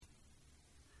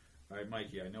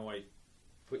Mikey, I know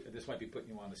this might be putting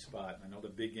you on the spot, and I know the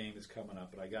big game is coming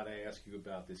up, but I got to ask you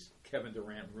about this Kevin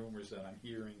Durant rumors that I'm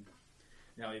hearing.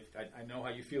 Now, I know how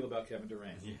you feel about Kevin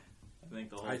Durant. Yeah, I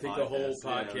think the whole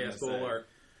podcast, all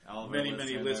our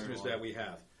many listeners that we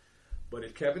have. But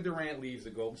if Kevin Durant leaves the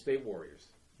Golden State Warriors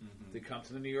to come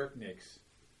to the New York Knicks,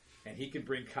 and he could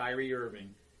bring Kyrie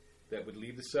Irving, that would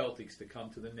leave the Celtics to come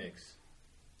to the Knicks,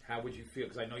 how would you feel?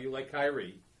 Because I know you like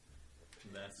Kyrie.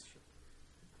 That's true.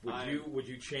 Would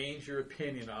you change your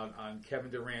opinion on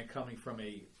Kevin Durant coming from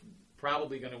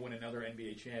probably going to win another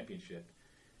NBA championship,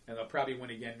 and they'll probably win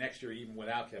again next year even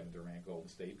without Kevin Durant, Golden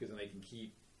State, because then they can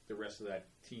keep the rest of that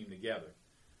team together.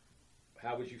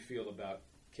 How would you feel about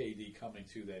KD coming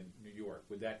to New York?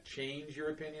 Would that change your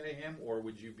opinion of him, or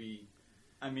would you be...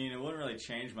 I mean, it wouldn't really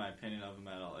change my opinion of him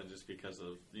at all, just because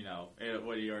of,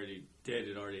 what he already did.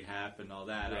 It already happened, all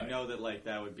that. Right. I know that,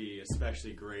 that would be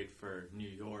especially great for New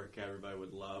York. Everybody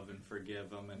would love and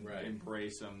forgive him and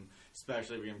embrace him,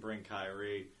 especially if we can bring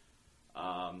Kyrie.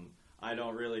 I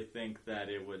don't really think that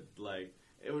it would,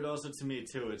 it would also, to me,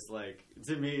 too, it's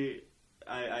to me,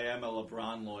 I am a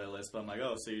LeBron loyalist, but I'm like,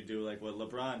 oh, so you do what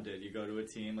LeBron did. You go to a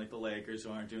team like the Lakers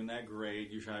who aren't doing that great.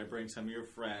 You try to bring some of your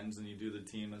friends, and you do the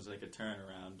team as a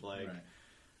turnaround.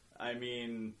 I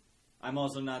mean, I'm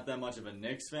also not that much of a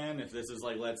Knicks fan. If this is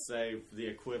let's say the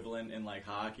equivalent in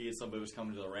hockey, if somebody was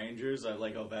coming to the Rangers, I'd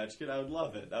like Ovechkin. I would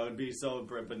love it. I would be so,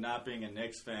 but not being a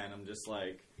Knicks fan, I'm just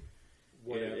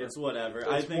whatever. It's whatever.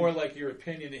 So it's more your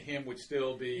opinion of him would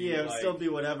still be... Yeah, it would still be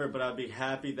whatever, but I'd be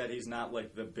happy that he's not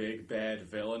the big bad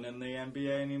villain in the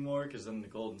NBA anymore, because then the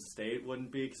Golden State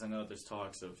wouldn't be, because I know there's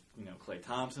talks of Klay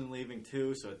Thompson leaving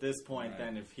too, so at this point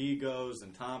then if he goes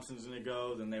and Thompson's going to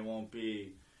go, then they won't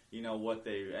be... what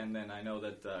they... And then I know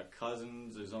that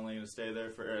Cousins is only going to stay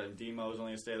there for... Demo is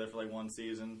only going to stay there for one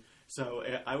season. So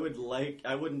I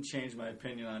wouldn't change my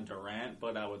opinion on Durant,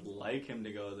 but I would like him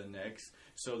to go to the Knicks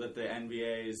so that the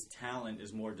NBA's talent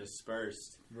is more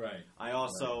dispersed. Right. I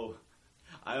also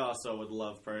would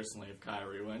love personally if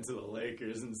Kyrie went to the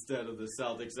Lakers instead of the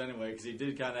Celtics anyway, because he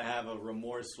did kind of have a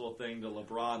remorseful thing to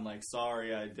LeBron,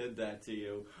 sorry I did that to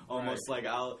you. Almost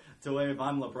if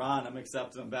I'm LeBron, I'm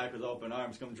accepting him back with open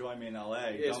arms. Come join me in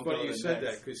L.A. Yeah, it's funny you said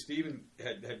that, because Steven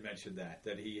had mentioned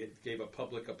that he gave a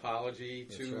public apology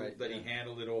he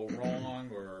handled it all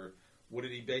wrong, or what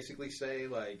did he basically say?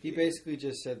 He basically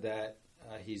just said that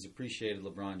he's appreciated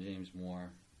LeBron James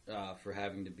more for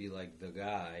having to be the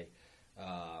guy.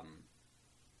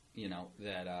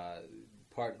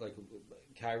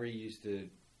 Kyrie used to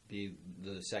be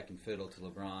the second fiddle to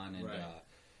LeBron, and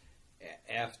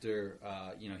after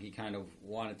he kind of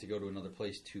wanted to go to another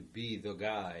place to be the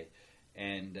guy,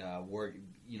 and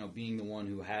being the one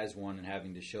who has won and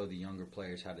having to show the younger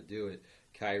players how to do it,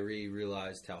 Kyrie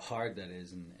realized how hard that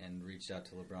is, and reached out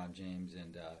to LeBron James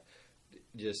and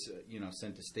just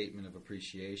sent a statement of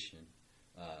appreciation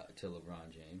to LeBron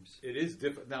James. It is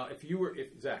different. Now, if you were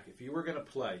going to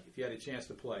play, if you had a chance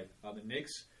to play on the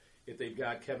Knicks, if they've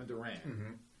got Kevin Durant,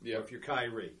 or if you're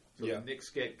Kyrie, the Knicks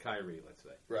get Kyrie, let's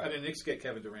say. Right. The Knicks get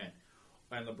Kevin Durant,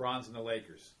 and LeBron's in the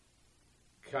Lakers.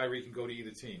 Kyrie can go to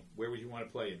either team. Where would you want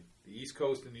to play in? The East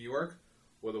Coast in New York,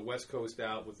 or the West Coast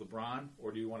out with LeBron,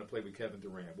 or do you want to play with Kevin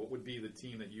Durant? What would be the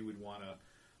team that you would want to...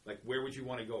 where would you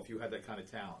want to go if you had that kind of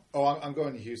talent? Oh, I'm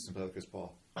going to Houston for Chris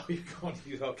Paul. Oh, you're going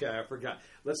to... Okay, I forgot.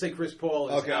 Let's say Chris Paul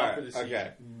is out for the season.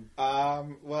 Okay.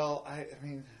 Well,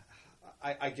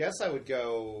 I guess I would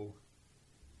go...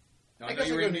 I know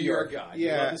you're a New York guy.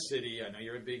 Yeah. You love the city. I know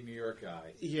you're a big New York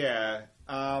guy. Yeah.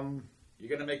 You're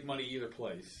going to make money either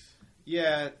place.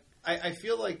 Yeah. I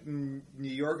feel like New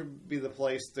York would be the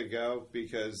place to go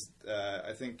because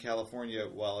I think California,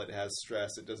 while it has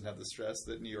stress, it doesn't have the stress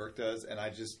that New York does, and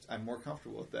I'm more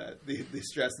comfortable with that, the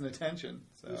stress and the tension.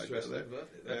 So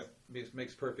that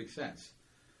makes perfect sense.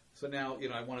 So now,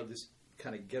 I want to just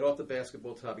kind of get off the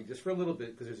basketball topic just for a little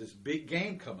bit because there's this big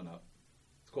game coming up.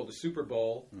 It's called the Super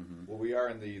Bowl. Mm-hmm. Well, we are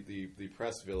in the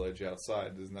press village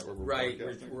outside. Isn't that where we're right?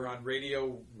 We're on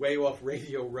way off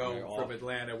Radio Row from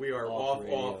Atlanta. We are off.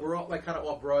 We're all kind of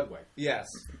off Broadway. Yes.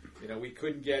 We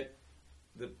couldn't get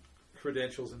the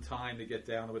credentials in time to get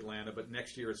down to Atlanta, but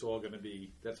next year it's all going to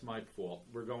be. That's my fault.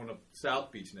 We're going to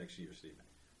South Beach next year, Stephen.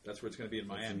 That's where it's going to be in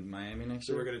Miami. It's in Miami next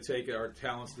year. So we're going to take our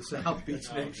talents to South Beach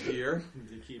next year,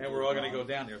 and we're all going to go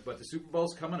down there. But the Super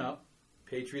Bowl's coming up.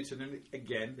 Patriots, and then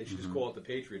again, they should just call it the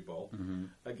Patriot Bowl,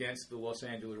 against the Los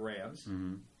Angeles Rams.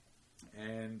 Mm-hmm.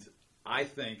 And I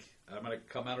think, I'm going to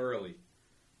come out early,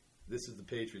 this is the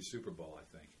Patriots Super Bowl, I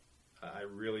think.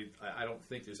 I don't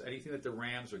think there's anything that the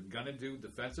Rams are going to do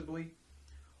defensively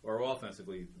or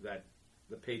offensively that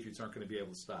the Patriots aren't going to be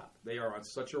able to stop. They are on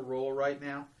such a roll right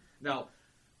now Now,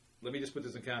 let me just put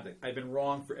this in context. I've been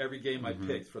wrong for every game I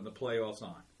picked from the playoffs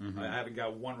on. I haven't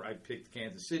got one. I picked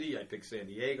Kansas City. I picked San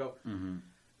Diego.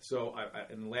 So,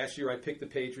 and last year I picked the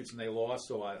Patriots and they lost,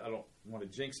 so I don't want to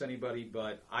jinx anybody,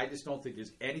 but I just don't think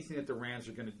there's anything that the Rams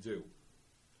are going to do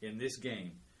in this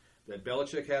game that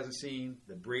Belichick hasn't seen,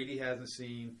 that Brady hasn't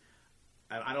seen.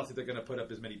 And I don't think they're going to put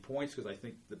up as many points because I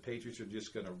think the Patriots are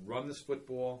just going to run this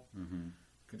football,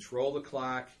 control the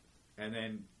clock, and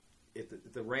then if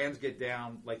the Rams get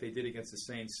down like they did against the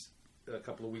Saints a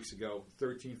couple of weeks ago,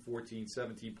 13, 14,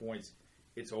 17 points,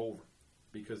 it's over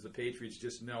because the Patriots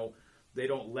just know they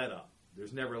don't let up.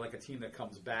 There's never like a team that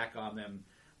comes back on them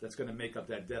that's going to make up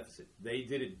that deficit. They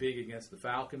did it big against the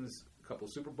Falcons a couple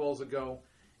of Super Bowls ago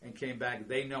and came back.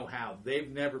 They know how.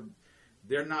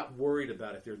 They're not worried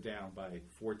about if they're down by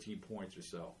 14 points or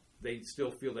so. They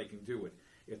still feel they can do it.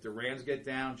 If the Rams get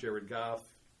down, Jared Goff,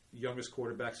 youngest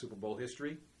quarterback Super Bowl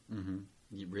history.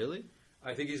 Really?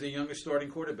 I think he's the youngest starting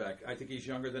quarterback. I think he's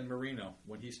younger than Marino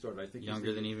when he started. I think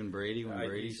younger than even Brady when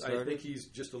Brady started. I think he's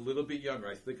just a little bit younger.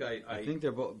 I think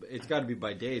they're both. It's got to be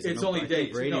by days. It's only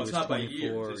days. Brady No, it's not by 24,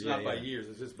 years. It's not by years.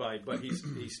 It's just by. But he's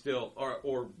still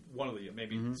or one of the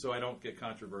maybe. So I don't get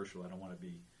controversial. I don't want to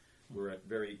be. We're at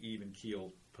very even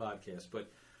keel podcast,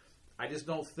 but I just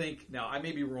don't think. Now I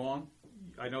may be wrong.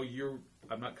 I know you're.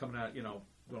 I'm not coming out.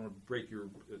 Don't want to break your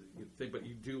thing, but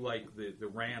you do like the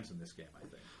Rams in this game, I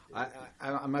think.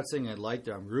 I'm not saying I like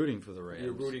them. I'm rooting for the Rams.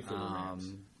 You're rooting for the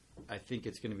Rams. I think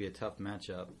it's going to be a tough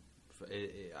matchup.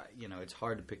 It's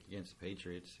hard to pick against the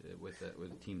Patriots with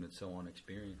a team that's so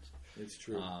unexperienced. It's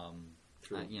true.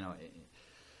 True.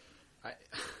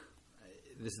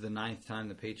 This is the 9th time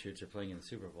the Patriots are playing in the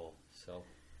Super Bowl. So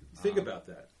think about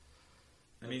that.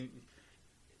 I mean,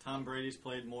 Tom Brady's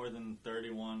played more than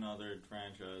 31 other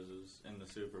franchises in the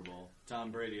Super Bowl.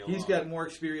 Tom Brady alone. He's got more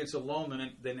experience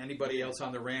alone than anybody else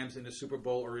on the Rams in the Super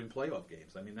Bowl or in playoff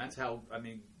games. I mean, that's how. I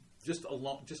mean, just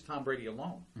Tom Brady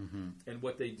alone, and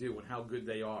what they do and how good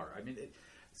they are. I mean,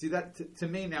 see that to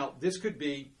me now. This could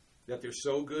be that they're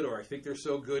so good, or I think they're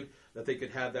so good that they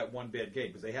could have that one bad game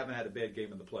because they haven't had a bad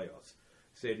game in the playoffs.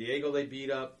 San Diego they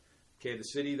beat up.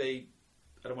 Kansas City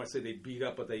I don't want to say they beat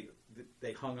up, but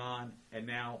they hung on, and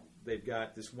now they've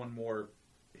got this one more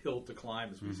hill to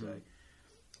climb, as we say.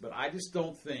 But I just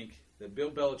don't think that Bill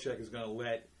Belichick is going to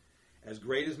let, as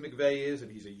great as McVay is,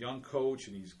 and he's a young coach,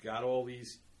 and he's got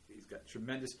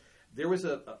tremendous. There was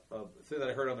a thing that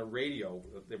I heard on the radio.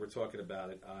 They were talking about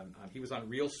it. He was on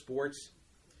Real Sports,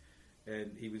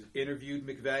 and he was interviewed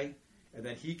McVay, and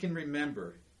then he can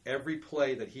remember every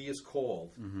play that he has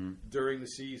called during the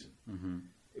season.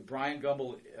 Brian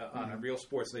Gumbel on Real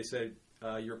Sports, they said,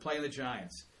 you're playing the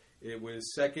Giants. It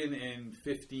was 2nd and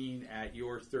 15 at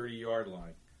your 30-yard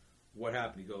line. What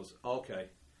happened? He goes, okay,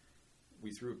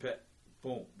 we threw a pet.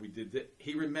 Boom, we did that.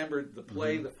 He remembered the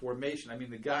play, the formation. I mean,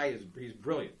 the guy he's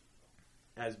brilliant,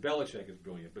 as Belichick is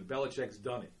brilliant, but Belichick's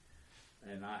done it.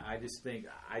 And I just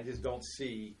don't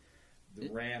see the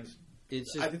Rams.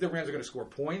 I think the Rams are going to score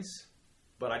points,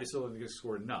 but I just don't think they're going to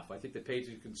score enough. I think the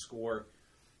Patriots can score,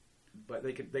 but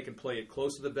they can play it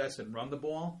close to the vest and run the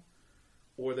ball,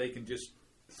 or they can just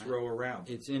throw around.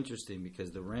 It's interesting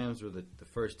because the Rams were the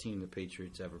first team the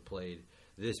Patriots ever played.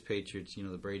 This Patriots,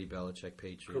 the Brady Belichick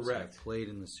Patriots, correct, played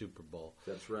in the Super Bowl.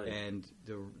 That's right. And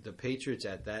the Patriots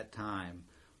at that time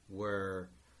were,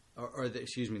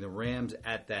 the Rams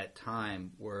at that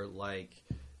time were like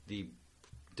the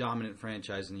dominant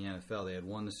franchise in the NFL. They had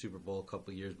won the Super Bowl a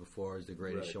couple of years before as the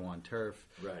greatest show on turf.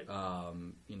 Right.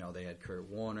 They had Kurt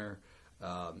Warner.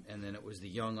 And then it was the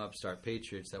young upstart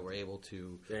Patriots that were able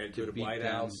to They had good beat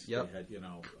wideouts. Yep. They had,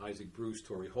 Isaac Bruce,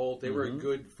 Torrey Holt. They were a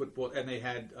good football, and they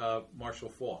had Marshall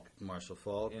Faulk. And,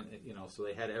 so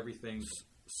they had everything.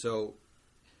 So,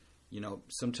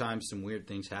 sometimes some weird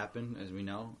things happen, as we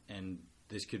know, and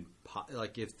this could,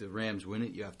 if the Rams win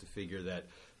it, you have to figure that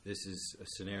this is a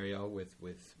scenario with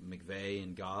McVay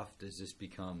and Goff. Does this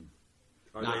become...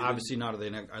 Obviously not. Are they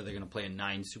going to play in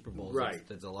 9 Super Bowls? Right.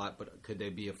 That's a lot. But could they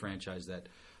be a franchise that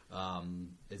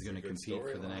is going to compete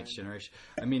for the next generation?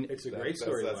 I mean, it's a great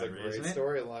storyline. That's a great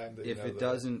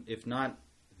storyline. If not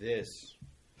this,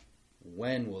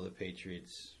 when will the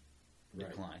Patriots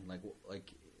decline?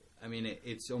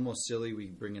 It's almost silly. We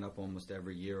bring it up almost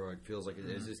every year, or it feels like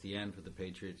is this the end for the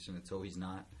Patriots, and it's always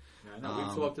not. I know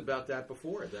we've talked about that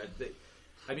before.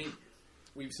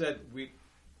 We've said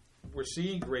we're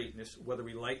seeing greatness, whether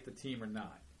we like the team or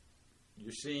not.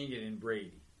 You're seeing it in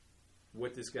Brady,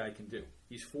 what this guy can do.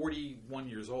 He's 41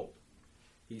 years old.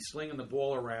 He's slinging the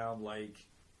ball around like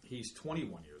he's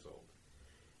 21 years old.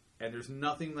 And there's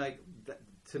nothing like that.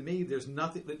 To me, there's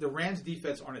nothing. The Rams'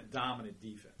 defense aren't a dominant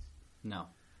defense. No.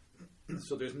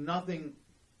 So there's nothing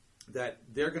that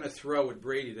they're going to throw at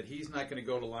Brady that he's not going to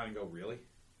go to the line and go, really?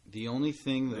 The only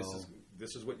thing, though,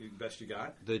 this is what best you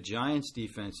got? The Giants'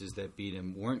 defenses that beat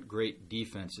him weren't great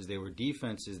defenses. They were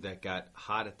defenses that got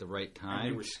hot at the right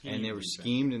time. And they were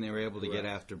schemed, and they were able to get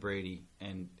after Brady.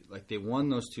 And, like, they won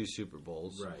those 2 Super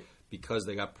Bowls because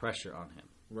they got pressure on him.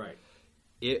 Right.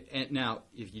 And now,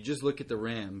 if you just look at the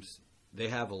Rams, they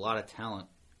have a lot of talent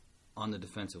on the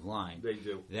defensive line. They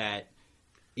do. That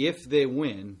if they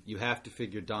win, you have to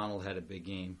figure Donald had a big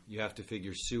game. You have to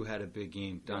figure Sue had a big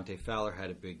game. Dante Fowler had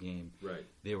a big game. Right.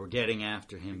 They were getting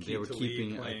after him. They were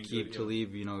keeping Aqib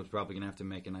Talib. Was probably going to have to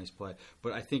make a nice play.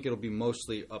 But I think it'll be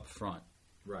mostly up front.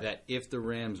 Right. That if the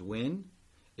Rams win,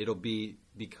 it'll be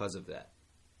because of that.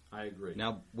 I agree.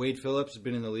 Now, Wade Phillips has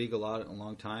been in the league a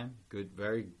long time. Good,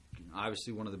 very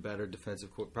obviously one of the better defensive.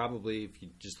 Probably, if you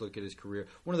just look at his career,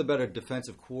 one of the better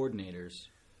defensive coordinators.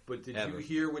 But did you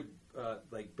hear what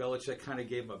like Belichick kind of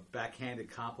gave him a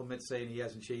backhanded compliment, saying he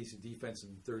hasn't changed the defense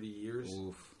in 30 years?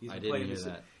 Oof, He's I been didn't hear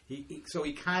that. So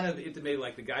he kind of intimated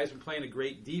like the guy's been playing a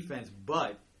great defense,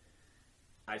 but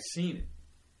I've seen it.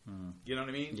 You know what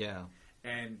I mean? Yeah.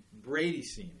 And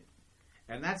Brady's seen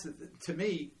it, and that's to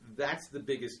me that's the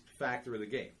biggest factor of the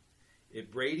game.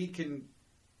 If Brady can,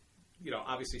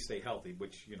 obviously stay healthy,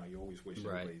 which you always wish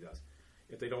everybody does.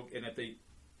 If they don't, and if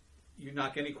you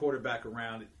knock any quarterback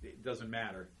around, it doesn't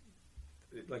matter.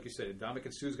 Like you said,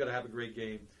 Ndamukong Suh's got to have a great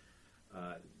game.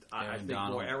 I think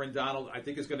Aaron Donald, I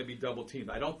think is going to be double teamed.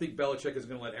 I don't think Belichick is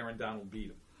going to let Aaron Donald beat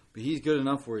him. But he's good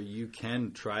enough where you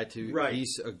can try to. Right.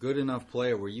 He's a good enough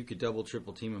player where you could double,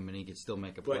 triple team him and he could still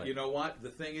make a play. But you know what? The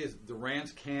thing is, the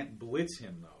Rams can't blitz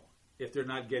him though if they're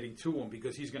not getting to him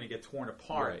because he's going to get torn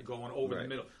apart going over the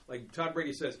middle. Like Tom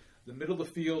Brady says, the middle of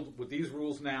the field with these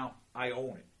rules now, I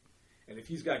own it. And if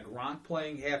he's got Gronk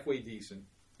playing halfway decent,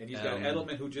 and he's got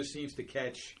Edelman who just seems to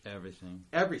catch everything.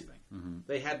 Mm-hmm.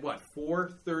 They had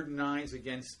 4 3rd and 9s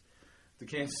against the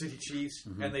Kansas City Chiefs,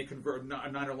 and they converted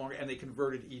 9 or longer, and they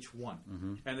converted each one.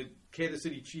 Mm-hmm. And the Kansas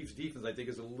City Chiefs defense, I think,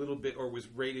 is a little bit, or was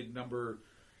rated number.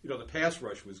 The pass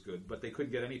rush was good, but they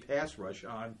couldn't get any pass rush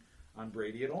on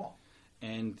Brady at all.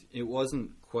 And it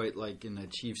wasn't quite like in the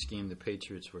Chiefs game, the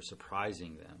Patriots were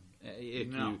surprising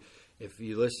them. If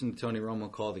you listen to Tony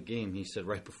Romo call the game, he said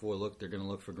right before, they're going to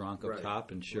look for Gronk up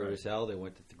top, and sure as hell, they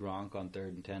went to Gronk on 3rd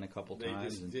and 10 a couple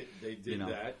times. They did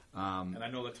that, and I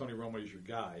know that Tony Romo is your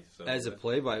guy. So as a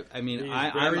play-by, I'm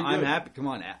happy. Come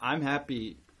on, I'm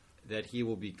happy that he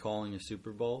will be calling a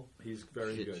Super Bowl. He's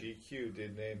very good. GQ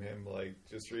did name him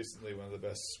just recently one of the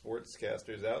best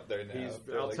sportscasters out there now.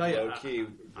 I'll tell you, low-key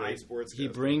great sportscaster. He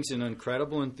brings an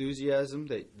incredible enthusiasm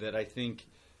that I think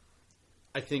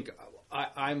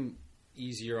I'm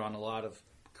easier on a lot of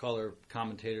color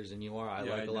commentators than you are. I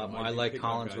like a lot more. I like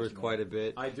Collinsworth quite a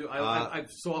bit. I do. I've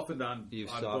softened on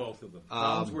both of them.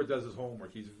 Collinsworth does his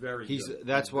homework. He's very good.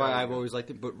 That's why I've always liked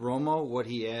it. But Romo, what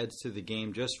he adds to the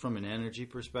game just from an energy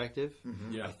perspective,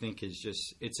 I think is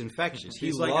just, it's infectious.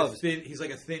 He's like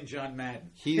a thin John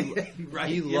Madden. He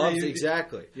loves,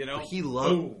 exactly. He loves.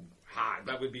 Boom. Hot.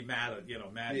 That would be Madden,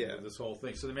 with this whole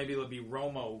thing. So then maybe it'll be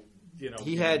Romo.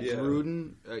 He had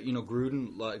Gruden,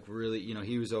 Gruden, like really,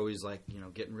 he was always like,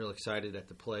 getting real excited at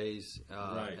the plays,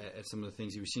 at some of the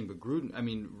things he was seeing. But Gruden,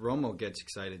 Romo gets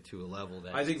excited to a level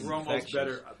that I think Romo's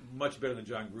better, much better than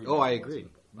John Gruden. Oh, I agree.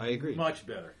 Much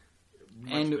better.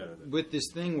 With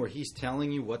this thing where he's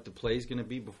telling you what the play's going to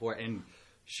be before, and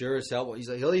sure as hell,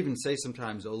 he'll even say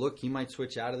sometimes, "Oh, look, he might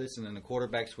switch out of this," and then the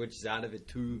quarterback switches out of it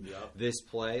to this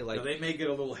play. Like they may get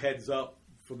a little heads up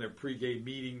from their pregame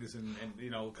meetings and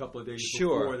a couple of days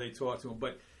before they talk to him.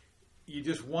 But you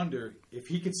just wonder if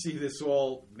he could see this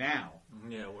all now.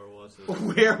 Yeah, where was it?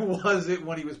 Where was it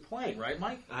when he was playing, right,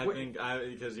 Mike? I think,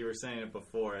 because you were saying it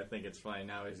before, I think it's funny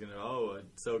now he's going to,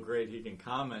 it's so great he can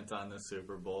comment on the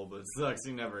Super Bowl, but it sucks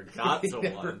he never got to one.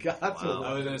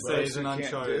 I was going to say he's an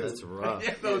uncharted. That's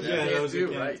rough. those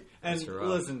you right. And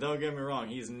listen, don't get me wrong,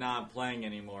 he's not playing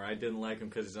anymore. I didn't like him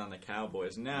because he's on the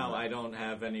Cowboys. Now I don't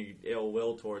have any ill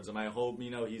will towards him. I hope,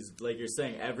 he's, like you're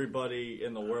saying, everybody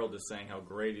in the world is saying how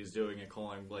great he's doing at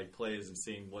calling plays and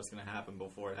seeing what's going to happen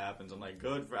before it happens. I'm like,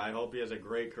 good for. I hope he has a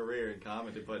great career in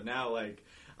comedy. But now,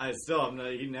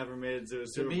 he never made it to a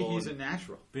Super Bowl. To me, he's a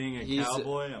natural. Being a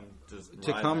Cowboy, I'm just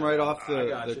to come right off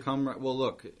Well,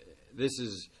 look,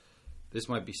 this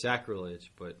might be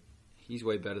sacrilege, but he's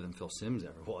way better than Phil Simms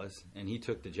ever was, and he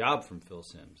took the job from Phil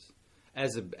Simms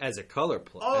as a color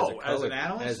player. As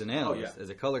an analyst, as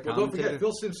a color commentator. Don't forget,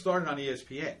 Phil Simms started on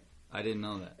ESPN. I didn't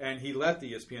know that. And he left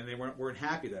ESPN. They weren't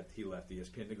happy that he left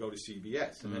ESPN to go to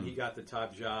CBS. And then he got the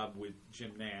top job with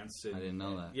Jim Nantz. I didn't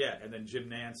know that. Yeah, and then Jim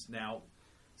Nantz now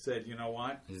said, you know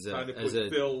what, As time to put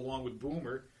Phil along with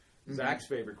Boomer, Zach's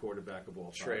favorite quarterback of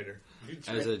all time. Schrader.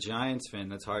 As a Giants fan,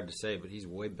 that's hard to say, but he's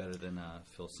way better than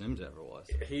Phil Simms ever was.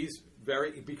 He's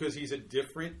because he's a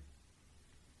different.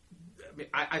 I mean,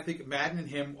 I think Madden and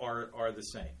him are the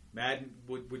same. Madden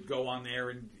would go on there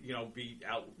and be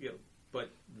out, but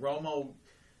Romo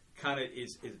kind of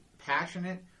is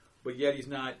passionate, but yet he's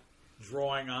not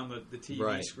drawing on the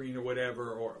TV screen or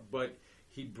whatever. But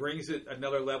he brings it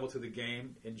another level to the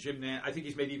game. And Jim Nantz, I think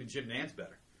he's made even Jim Nantz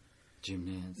better. Jim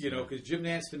Nantz, because Jim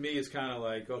Nantz to me is kind of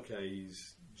like, okay,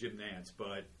 he's Jim Nantz,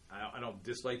 but I don't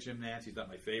dislike Jim Nantz. He's not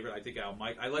my favorite. I think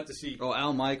I like to see. Oh,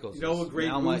 Al Michaels. You know, a great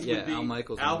booth would be Al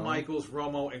Michaels,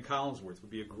 Romo, and Collinsworth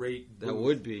would be a great booth. That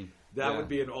would be. That would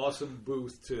be an awesome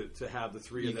booth to have the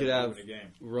three of them in a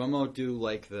game. Romo do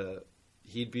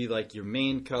he'd be like your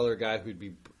main color guy who'd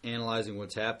be analyzing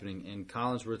what's happening, and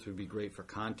Collinsworth would be great for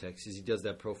context because he does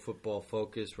that Pro Football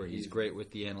Focus where he's great with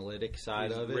the analytic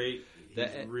side of it. He's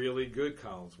really good,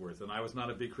 Collinsworth, and I was not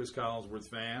a big Chris Collinsworth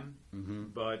fan,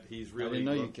 but he's really. I didn't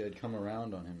know you could come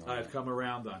around on him. I've come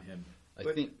around on him.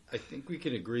 I think we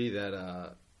can agree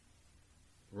that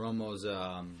Romo's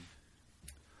a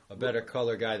better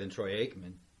color guy than Troy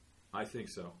Aikman. I think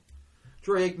so.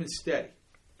 Troy Aikman's steady.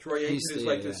 Troy Aikman is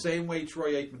like the same way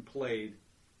Troy Aikman played.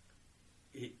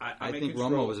 I think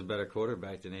Romo was a better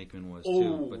quarterback than Aikman was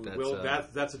too. But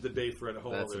that's a debate for a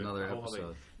whole another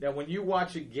episode. Now, when you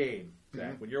watch a game,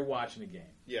 Zach, when you're watching a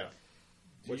game,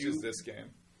 which is this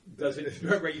game, does it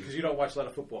because you don't watch a lot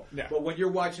of football? No. But when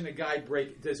you're watching a guy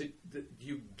break, do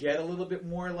you get a little bit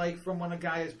more like from when a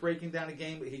guy is breaking down a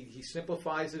game? He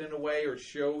simplifies it in a way or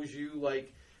shows you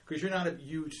because you're not a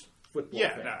huge football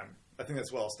fan. No, I think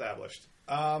that's well established.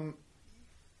 A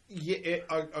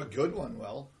good one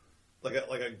will.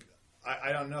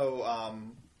 I don't know.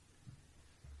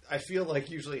 I feel like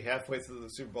usually halfway through the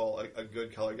Super Bowl, a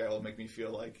good color guy will make me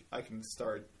feel like I can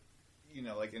start,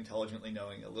 intelligently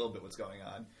knowing a little bit what's going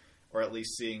on, or at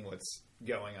least seeing what's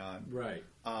going on. Right.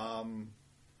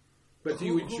 But do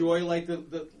you enjoy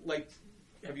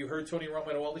Have you heard Tony Romo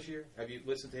at all this year? Have you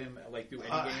listened to him do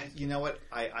any games? You know what?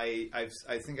 I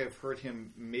think I've heard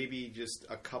him maybe just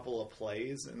a couple of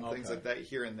plays and things like that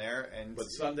here and there. But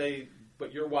Sunday.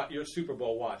 But you're Super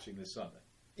Bowl watching this Sunday.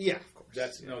 Yeah, of course.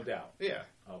 That's no doubt. Yeah.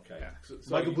 Okay. Yeah. So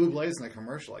Michael Bublé in a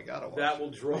commercial. I gotta watch. That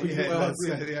will draw you.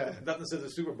 Nothing says a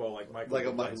Super Bowl like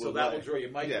Michael Bublé. So that will draw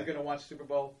you. Mike, you're gonna watch Super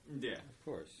Bowl? Yeah, of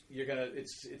course. You're gonna.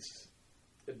 It's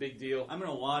a big deal. I'm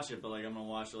gonna watch it, but I'm gonna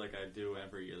watch it like I do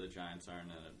every year the Giants aren't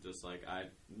in it. Just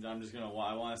I'm just gonna.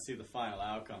 I want to see the final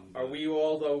outcome. Are we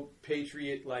all though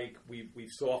Patriot?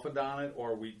 We've softened on it,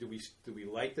 or do we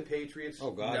like the Patriots?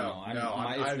 Oh God,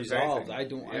 no! It's resolved. I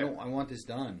don't. I want this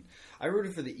done. I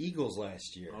rooted for the Eagles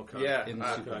last year. Okay. Yeah. In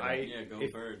the Super Bowl. Go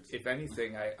Birds. If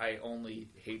anything, I only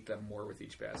hate them more with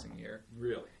each passing year.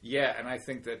 Really? Yeah, and I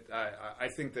think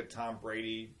that Tom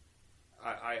Brady.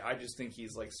 I just think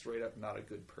he's straight up not a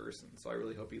good person. So I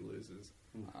really hope he loses.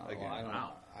 I don't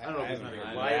know.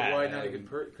 Why not a good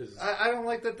person? I don't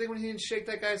like that thing when he didn't shake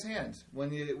that guy's hand when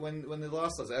they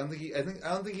lost us. I don't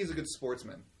think he's a good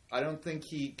sportsman. I don't think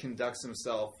he conducts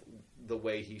himself the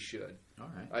way he should.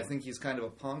 All right. I think he's kind of a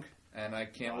punk, and I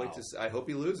can't wait to. I hope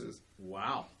he loses.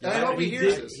 Wow. And I hope he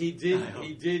hears this. He did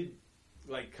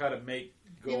kind of make.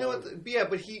 You know what? Yeah,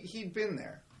 but he'd been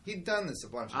there. He'd done this a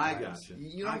bunch of times. I got you.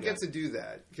 You don't get to do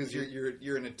that because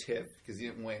you're in a tiff because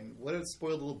you didn't win. What a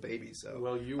spoiled little baby!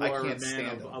 So you are a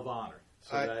man of honor.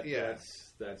 So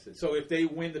that's it. So if they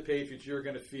win the Patriots, you're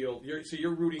going to feel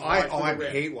you're rooting. I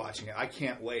hate watching it. I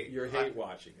can't wait. You're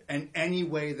watching it. And any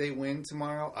way they win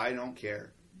tomorrow, I don't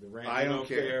care. The Rams, I don't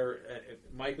care.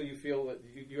 Michael, you feel that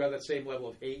you have that same level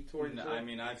of hate towards them? I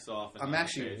mean, I've softened. I'm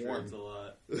actually warm a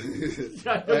lot.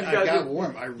 I got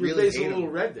warm. I really hate them. Your face a little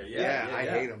red there. Yeah, I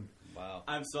hate them. Wow.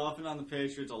 I've softened on the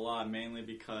Patriots a lot, mainly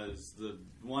because the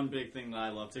one big thing that I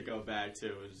love to go back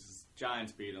to is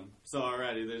Giants beat them. So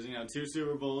already there's 2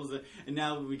 Super Bowls, and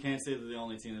now we can't say they're the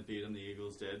only team that beat them. The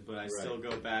Eagles did, but I still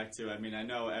go back to. I mean, I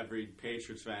know every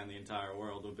Patriots fan in the entire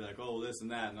world will be like, "Oh, this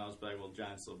and that," and I was like, "Well,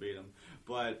 Giants still beat them."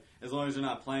 But as long as they're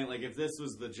not playing, if this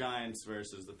was the Giants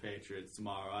versus the Patriots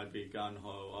tomorrow, I'd be gun ho.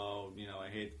 Oh, I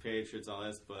hate the Patriots, all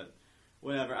this, but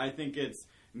whatever. I think it's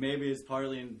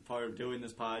partly in part of doing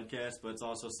this podcast, but it's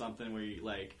also something where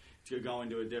to go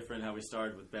into a different. How we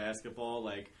started with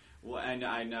basketball, Well, and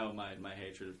I know my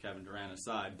hatred of Kevin Durant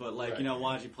aside, but like Right.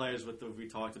 watching players we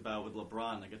talked about with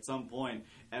LeBron, like at some point,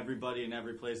 everybody in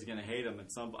every place is gonna hate him.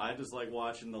 I just like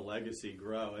watching the legacy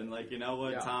grow, and like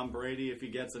what, Yeah. Tom Brady, if he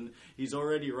gets he's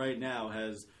already right now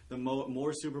has the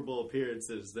more Super Bowl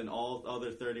appearances than all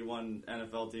other 31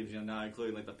 NFL teams, now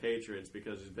including like the Patriots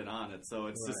because he's been on it. So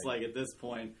it's just Right. like at this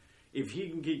point, if he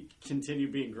can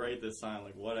continue being great this time,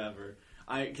 like whatever.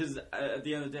 Because at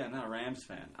the end of the day, I'm not a Rams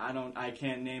fan. I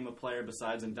can't name a player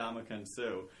besides Ndamukong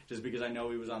Suh just because I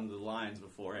know he was on the Lions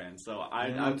beforehand. So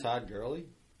You know Todd Gurley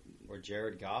or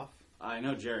Jared Goff. I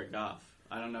know Jared Goff.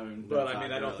 I don't know him. But I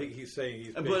mean, I don't think he's saying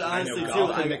he's. But honestly, too,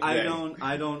 Goff and I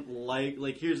McVay. don't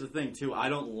like. Here's the thing, too. I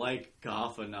don't like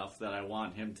Goff enough that I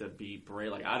want him to beat Bray.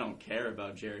 Like, I don't care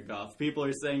about Jared Goff. People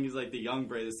are saying he's like the young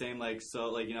Bray, the same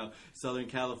Southern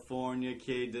California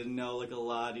kid, didn't know like a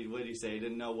lot. What did he say? He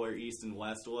didn't know where East and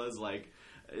West was. Like,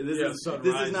 this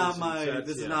is not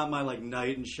my like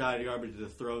knight in shining armor to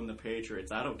dethrone the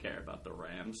Patriots. I don't care about the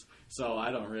Rams, so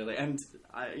I don't really. And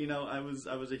I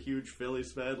was a huge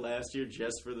Phillies fan last year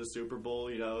just for the Super Bowl,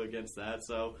 against that.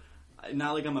 So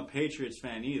not like I'm a Patriots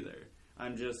fan either. I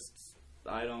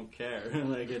don't care.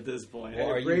 Like at this point, Well,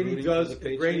 are If you Brady rooting does, for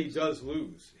the if Brady Patriots? does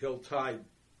lose, he'll tie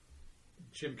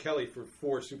Jim Kelly for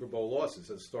 4 Super Bowl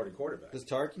losses as starting quarterback. Does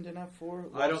Tarkenton have 4?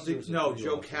 I don't losses, or think. is it No, 3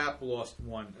 Joe losses? Cap lost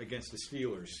one against the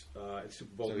Steelers at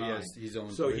Super Bowl So IX. he's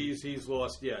only so 3. he's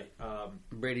lost. Yeah.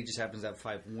 Brady just happens to have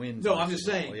 5 wins. No, in I'm the just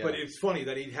Super saying. Bowl, But it's funny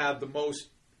that he'd have the most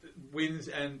wins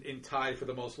and in tied for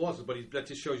the most losses. But that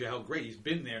just shows you how great he's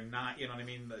been there. You know what I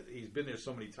mean? He's been there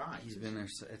so many times. He's been there.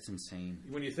 It's insane.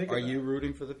 When you think, Are about you it.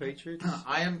 rooting for the Patriots?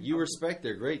 I am. You respect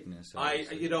their greatness.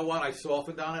 obviously. You know what? I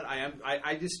softened on it. I am.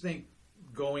 I just think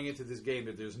going into this game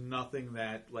that there's nothing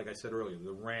that, like I said earlier,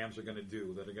 the Rams are going to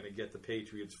do that are going to get the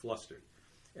Patriots flustered.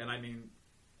 And I mean,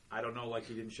 I don't know. Like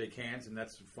he didn't shake hands, and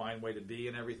that's a fine way to be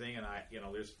and everything. And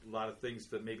there's a lot of things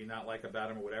to maybe not like about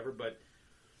him or whatever. But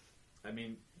I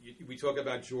mean, we talk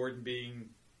about Jordan being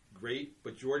great,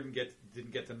 but Jordan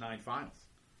didn't get to 9 finals.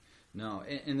 No,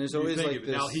 and there's You always think like of it.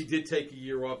 this. Now he did take a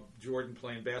year off, Jordan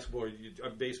playing basketball or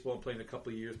baseball, and playing a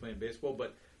couple of years playing baseball.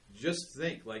 But just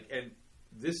think, and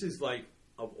this is like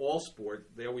of all sport.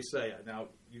 They always say now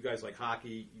you guys like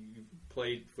hockey, you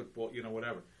played football,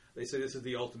 whatever. They say this is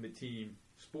the ultimate team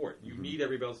sport. You need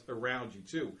everybody else around you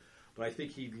too. But I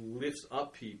think he lifts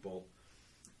up people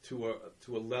to a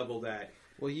level that.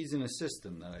 Well, he's in a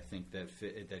system that I think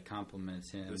that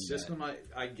complements him. The system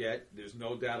I get, there's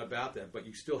no doubt about that, but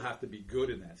you still have to be good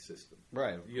in that system.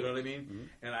 Right. You know what I mean? Mm-hmm.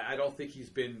 And I don't think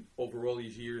he's been, over all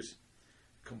these years,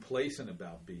 complacent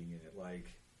about being in it. Like,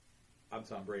 I'm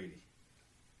Tom Brady.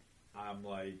 I'm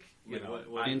like,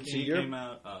 he came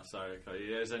out. Oh, sorry,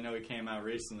 Cody. As I know, he came out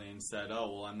recently and said,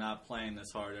 "Oh, well, I'm not playing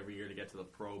this hard every year to get to the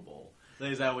Pro Bowl."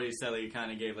 Is that what he said? Like he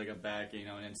kind of gave like a back,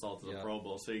 an insult to the Pro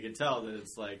Bowl. So you could tell that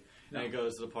it's like, and it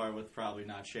goes to the part with probably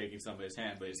not shaking somebody's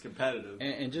hand, but he's competitive.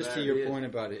 And just to your point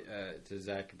about it, to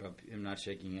Zach about him not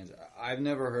shaking hands, I've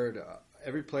never heard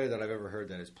every player that I've ever heard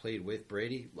that has played with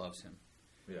Brady loves him.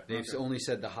 Yeah. They've only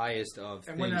said the highest of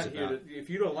And things we're not about. here if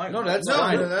you don't like No, him, that's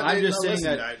fine. I'm just saying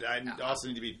listen, that I also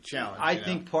need to be challenged. I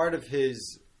think part of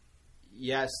his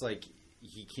like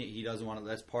he can't. He doesn't want to.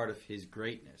 That's part of his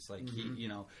greatness. Like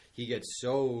he gets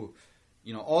so.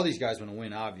 All these guys want to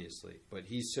win, obviously, but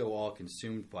he's so all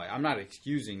consumed by. I'm not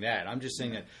excusing that. I'm just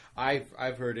saying that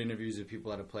I've heard interviews of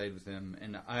people that have played with him,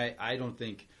 and I don't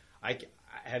think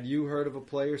have you heard of a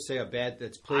player say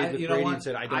that's played with Brady and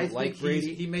said I don't like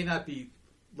Brady? He may not be,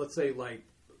 let's say, like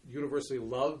universally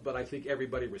loved, but I think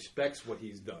everybody respects what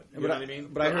he's done. You know what I mean?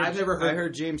 But I've never heard. I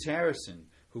heard James Harrison,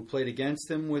 who played against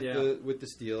him with the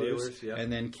Steelers, yeah.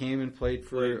 and then came and played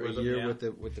for a year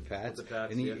with the Pats,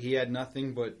 and he had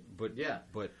nothing but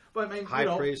I mean, high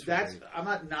praise. That's for I'm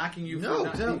not knocking you No,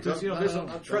 for don't, because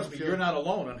trust me, you're not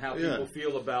alone on how people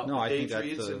feel about the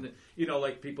Patriots, and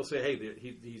like people say, hey,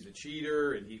 he's a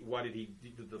cheater, and why did he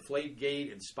do the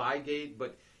Deflategate and Spygate?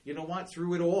 But you know what?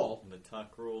 Through it all, the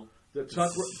Tuck rule. The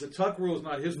Tuck rule is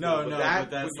not his fault.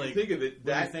 but that's when like, you think of it,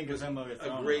 that think was of him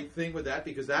a great thing with that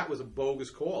because that was a bogus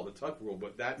call, the Tuck rule.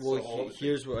 But that's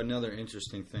here's another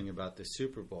interesting thing about the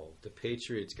Super Bowl: the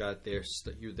Patriots got their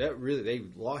they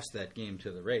lost that game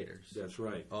to the Raiders. That's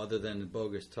right. Other than the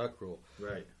bogus Tuck rule,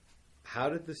 right? How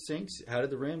did the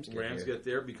Rams get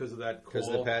there because of that call? Because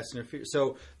of the pass interference.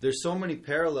 So there's so many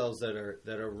parallels that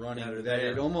are running that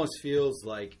it almost feels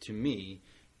like to me,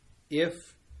 if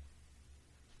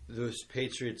this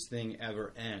Patriots thing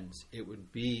ever ends, it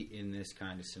would be in this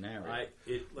kind of scenario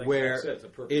like where I said, it's a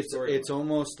perfect story. It's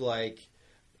almost like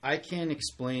I can't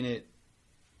explain it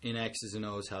in X's and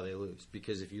O's how they lose.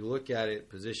 Because if you look at it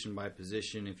position by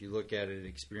position, if you look at it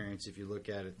experience, if you look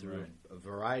at it through a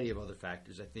variety of other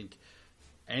factors, I think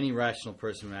any rational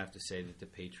person would have to say that the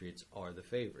Patriots are the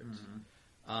favorites.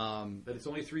 But it's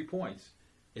only 3 points.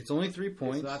 It's only 3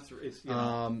 points. It's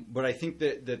not. But I think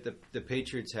that the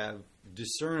Patriots have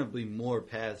discernibly more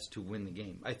paths to win the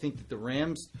game. I think that the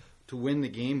Rams, to win the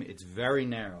game, it's very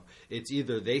narrow. It's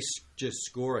either they just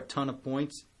score a ton of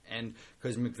points, and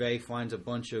because McVay finds a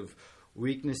bunch of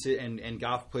weaknesses and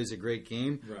Goff plays a great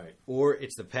game, right? Or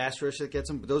it's the pass rush that gets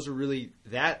them. But those are really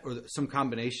that, or some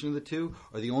combination of the two,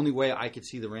 are the only way I could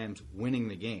see the Rams winning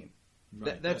the game.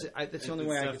 Right. That's the only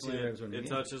way I can see the Rams winning the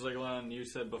game. It touches like what you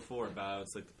said before about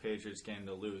it's like the Patriots game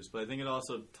to lose, but I think it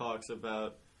also talks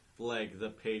about like the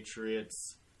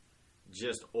Patriots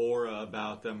just aura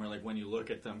about them, or like when you look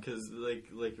at them, because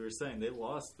like you were saying, they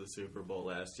lost the Super Bowl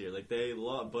last year. Like they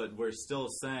lost, but we're still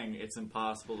saying it's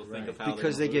impossible to think of how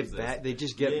because they get back. They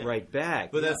just get right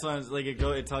back. But that's why like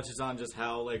it touches on just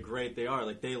how like great they are.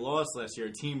 Like they lost last year.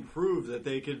 A team proved that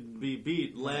they could be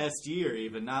beat last year,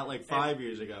 even not like 5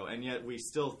 years ago, and yet we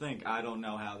still think I don't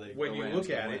know how they. When you look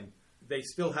at it, they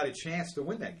still had a chance to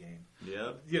win that game.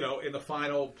 Yeah, in the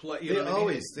final play. They're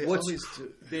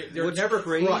never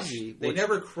crazy. They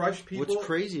never crush people. What's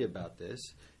crazy about this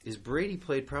is Brady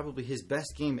played probably his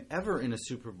best game ever in a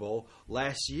Super Bowl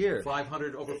last year.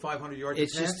 Over 500 yards.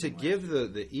 It's just to give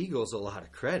the Eagles a lot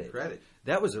of credit.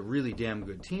 That was a really damn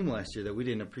good team last year that we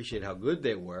didn't appreciate how good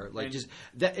they were. Like just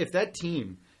that if that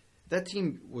team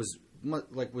was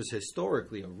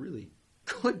historically a really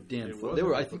good damn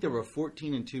football. I think they were a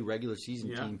 14-2 regular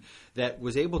season team that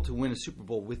was able to win a Super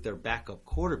Bowl with their backup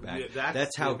quarterback. Yeah,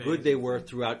 that's how good they were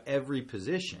throughout every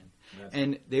position.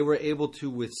 And they were able to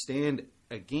withstand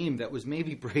a game that was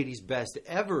maybe Brady's best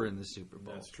ever in the Super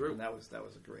Bowl. That's true. And that was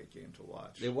a great game to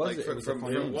watch. It was. From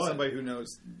somebody who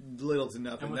knows little to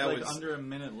nothing. And with under a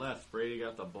minute left, Brady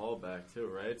got the ball back too,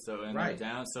 right? So they're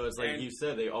down. So it's like you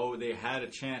said, they had a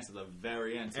chance at the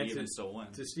very end to even still win.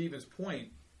 To Steven's point,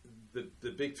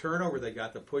 the big turnover they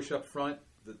got, the push up front,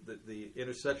 the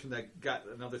interception that got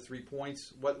another 3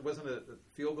 points. What wasn't a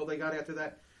field goal they got after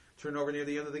that turnover near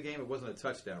the end of the game? It wasn't a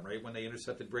touchdown, right? When they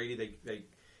intercepted Brady, they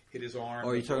hit his arm.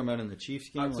 Oh, are you talking about in the Chiefs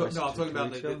game? I'm talking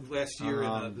about last year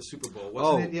in the Super Bowl.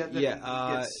 Wasn't it?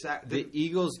 The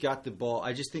Eagles got the ball.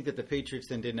 I just think that the Patriots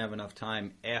then didn't have enough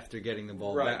time after getting the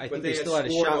ball back. I think they still had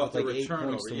a shot with like 8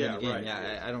 points to win the game.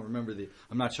 I don't remember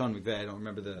I'm not Sean McVay. I don't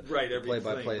remember the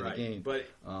play-by-play of the game. But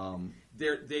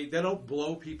they don't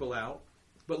blow people out.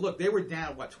 But look, they were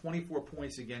down 24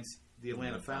 points against the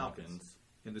Atlanta Falcons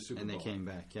in the Super Bowl, and they came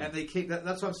back. Yeah. And they came.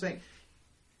 That's what I'm saying.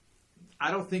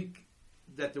 I don't think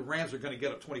that the Rams are going to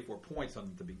get up 24 points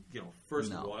on them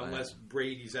first of all, unless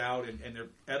Brady's out and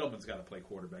Edelman's got to play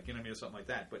quarterback, or something like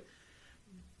that. But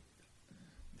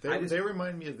they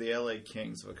remind me of the LA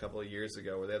Kings of a couple of years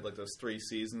ago, where they had like those 3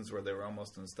 seasons where they were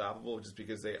almost unstoppable, just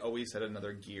because they always had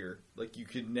another gear. Like you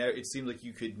could never. It seemed like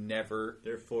you could never.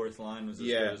 Their fourth line was as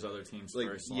good as other teams'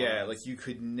 first line. Yeah, like you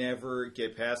could never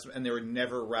get past them, and they were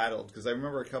never rattled. Because I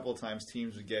remember a couple of times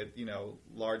teams would get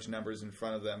large numbers in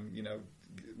front of them,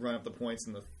 run up the points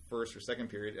in the first or second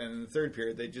period, and in the third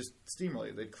period they just steamroll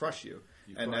you. They'd crush you.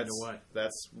 And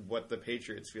that's what the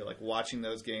Patriots feel like. Watching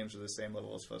those games are the same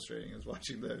level as frustrating as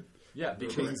watching the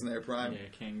Kings in their prime. Yeah,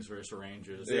 Kings versus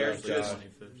Rangers. They're just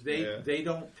they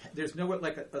don't. There's no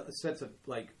like a sense of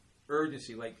like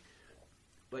urgency. Like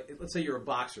let's say you're a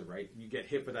boxer, right? You get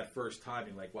hit for that first time.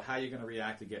 You're like, well, how are you going to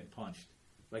react to getting punched?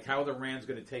 Like, how are the Rams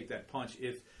going to take that punch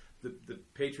if the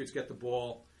Patriots get the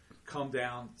ball? Come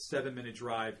down, 7-minute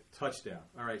drive, touchdown.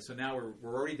 All right, so now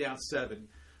we're already down 7.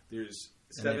 There's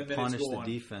 7 minutes punish going,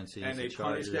 the defense, and they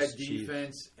punish that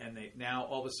defense. And they now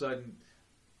all of a sudden,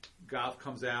 Goff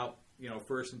comes out,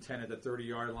 1st and 10 at the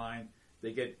 30-yard line.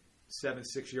 They get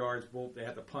 7-6 yards. Boom, they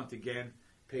have to punt again.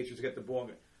 Patriots get the ball.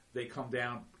 They come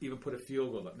down, even put a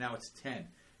field goal up. Now it's 10.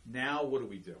 Now what do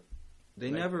we do?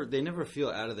 They never feel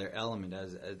out of their element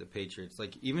as the Patriots.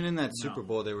 Like even in that Super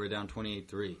Bowl, they were down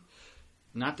 28-3.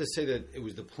 Not to say that it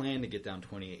was the plan to get down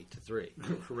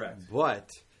 28-3. Correct. But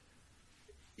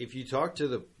if you talk to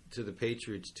the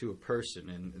Patriots to a person,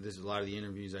 and this is a lot of the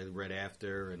interviews I read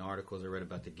after and articles I read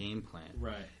about the game plan.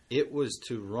 Right. It was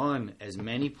to run as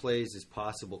many plays as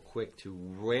possible quick to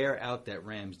wear out that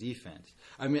Rams defense.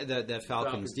 I mean that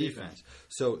Falcons defense.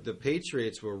 So the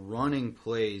Patriots were running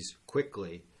plays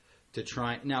quickly to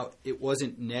try. Now, it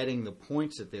wasn't netting the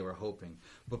points that they were hoping,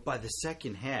 but by the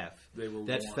second half,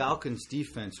 that Falcons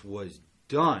defense was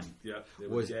done. Yeah,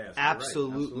 was gassed.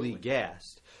 Absolutely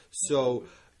gassed. So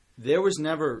there was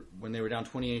never, when they were down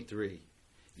 28-3,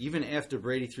 even after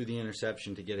Brady threw the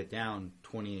interception to get it down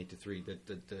 28-3,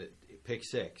 the pick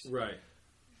six, right?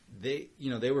 They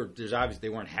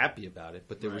weren't happy about it,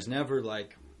 but there was never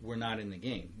like, we're not in the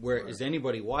game. Whereas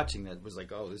anybody watching that was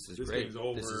like, oh, this is great. Game's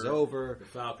over. This is over. The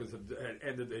Falcons had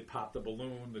ended. They popped the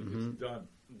balloon. It's done.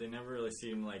 They never really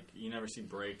seem like, you never see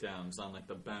breakdowns on like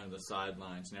the bend of the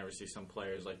sidelines. You never see some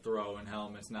players like throwing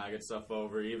helmets, not get stuff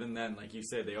over. Even then, like you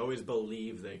said, they always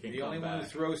believe they can. The only one who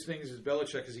throws things is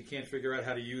Belichick because he can't figure out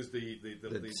how to use the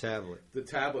tablet. The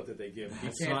tablet that they give him. He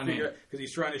That's can't funny. figure because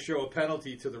he's trying to show a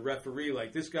penalty to the referee.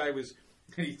 Like this guy was,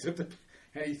 and he took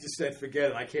and he just said,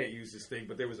 "Forget it, I can't use this thing."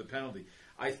 But there was a penalty.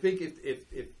 I think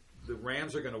if the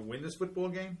Rams are going to win this football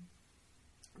game,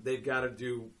 they've got to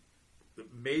do the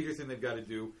major thing. They've got to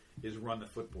do is run the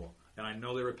football. And I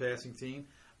know they're a passing team,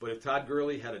 but if Todd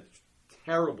Gurley had a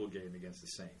terrible game against the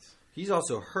Saints, he's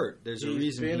also hurt. There's a reason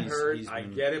he's been hurt. He's I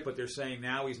been... get it, but they're saying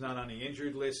now he's not on the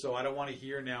injured list, so I don't want to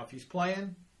hear now if he's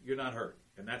playing, you're not hurt,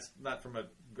 and that's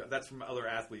from other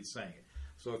athletes saying it.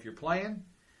 So if you're playing,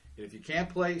 if you can't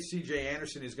play, C.J.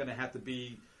 Anderson is going to have to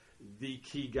be the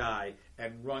key guy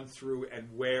and run through and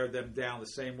wear them down the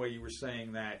same way you were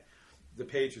saying that the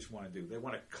Patriots want to do. They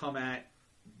want to come at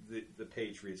the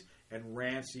Patriots and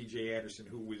ran C.J. Anderson,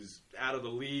 who was out of the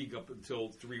league up until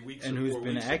 3 weeks ago. And who's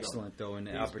been excellent, though, in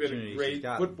the opportunities he's been a great he's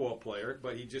gotten. football player,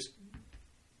 but he just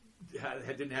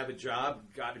didn't have a job,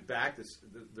 got it back.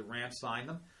 The Rams signed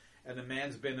him, and the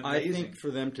man's been amazing. I think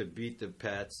for them to beat the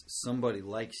Pats, somebody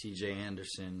like C.J.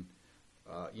 Anderson,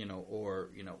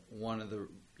 or one of the,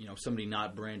 somebody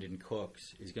not Brandon Cooks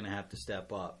is going to have to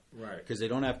step up, right? Because they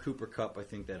don't have Cooper Kupp. I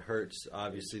think that hurts.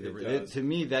 Obviously, to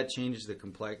me that changes the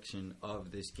complexion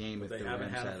of this game. But if they the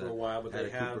haven't Rams had it for a while. But they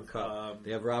have Cooper Kupp.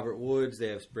 They have Robert Woods. They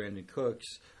have Brandon Cooks.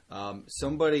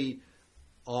 Somebody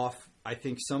off. I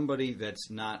think somebody that's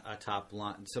not a top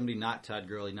line. Somebody not Todd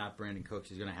Gurley, not Brandon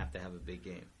Cooks is going to have a big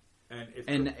game.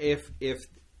 And if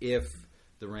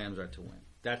the Rams are to win.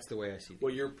 That's the way I see it.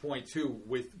 Well, your point, too,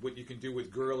 with what you can do with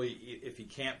Gurley, if he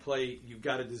can't play, you've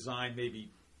got to design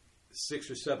maybe 6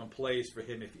 or 7 plays for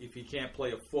him. If he can't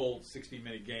play a full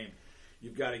 60-minute game,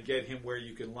 you've got to get him where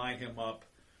you can line him up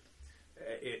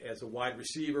as a wide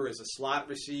receiver, as a slot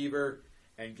receiver,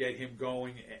 and get him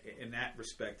going in that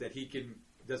respect, that he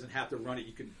doesn't have to run it.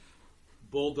 You can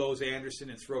bulldoze Anderson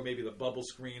and throw maybe the bubble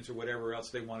screens or whatever else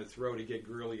they want to throw to get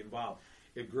Gurley involved.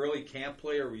 If Gurley can't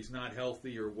play or he's not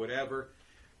healthy or whatever,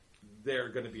 they're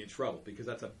going to be in trouble because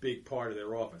that's a big part of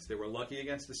their offense. They were lucky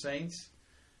against the Saints.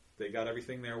 They got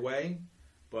everything their way.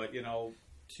 But,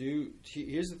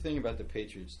 here's the thing about the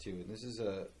Patriots, too, and this is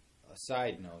a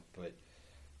side note, but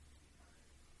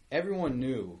everyone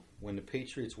knew when the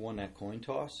Patriots won that coin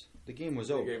toss, the game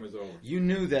was over. The game was over. You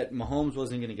knew that Mahomes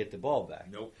wasn't going to get the ball back.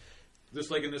 Nope.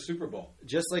 Just like in the Super Bowl.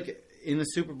 Just like in the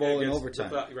Super Bowl in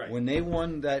overtime. Right. When they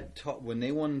won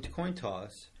the coin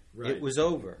toss, right, it was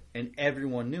over, and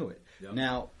everyone knew it. Yep.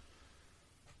 Now,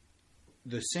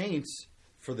 the Saints,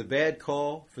 for the bad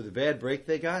call, for the bad break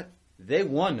they got, they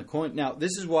won the coin. Now,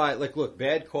 this is why, look,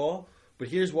 bad call, but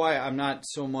here's why I'm not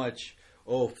so much,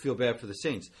 feel bad for the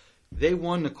Saints. They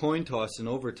won the coin toss in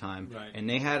overtime, right, and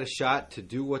they had a shot to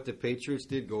do what the Patriots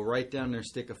did, go right down there,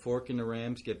 stick a fork in the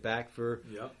Rams, get back for...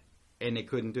 Yep. And they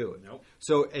couldn't do it. Nope.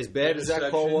 So as bad as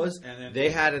that call was, they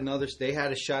had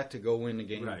a shot to go win the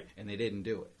game, right, and they didn't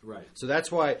do it. Right. So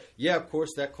that's why, of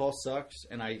course, that call sucks,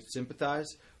 and I sympathize.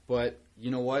 But you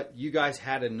know what? You guys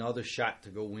had another shot to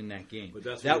go win that game.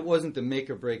 But that wasn't the make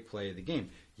or break play of the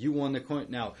game. You won the coin.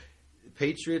 Now,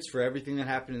 Patriots, for everything that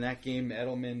happened in that game,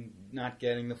 Edelman not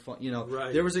getting the fun.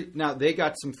 Right. Now they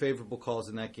got some favorable calls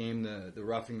in that game, the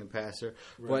roughing the passer.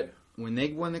 Right. But when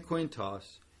they won the coin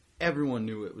toss, everyone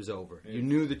knew it was over. You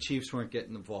knew the Chiefs weren't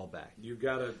getting the ball back. If you're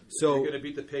going to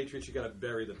beat the Patriots, you got to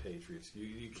bury the Patriots.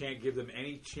 You can't give them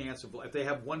any chance of. If they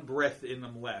have one breath in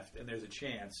them left, and there's a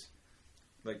chance,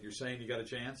 like you're saying, you got a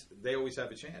chance. They always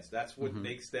have a chance. That's what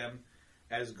makes them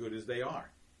as good as they are.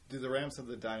 Do the Rams have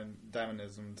the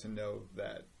dynamism to know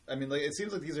that? I mean, it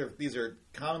seems like these are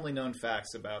commonly known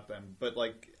facts about them, but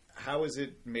how is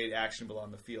it made actionable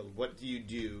on the field? What do you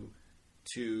do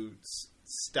to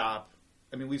stop?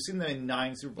 I mean, we've seen them in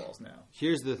 9 Super Bowls now.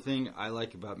 Here's the thing I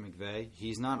like about McVay.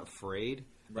 He's not afraid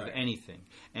of anything.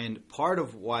 And part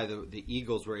of why the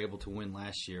Eagles were able to win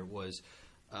last year was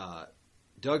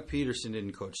Doug Peterson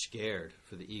didn't coach scared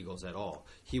for the Eagles at all.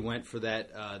 He went for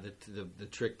that the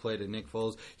trick play to Nick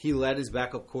Foles. He let his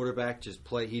backup quarterback just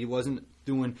play. He wasn't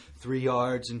doing 3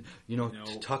 yards and,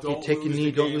 tuck it, take a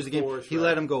knee, don't lose the game. He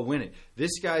let him go win it.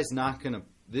 This guy's not going to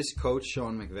this coach,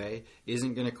 Sean McVay,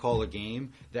 isn't going to call a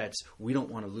game that's, we don't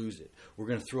want to lose it. We're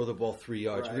going to throw the ball 3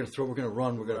 yards. Right. We're going to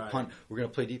run. We're going to punt. We're going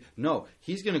to play deep. No,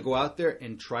 he's going to go out there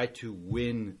and try to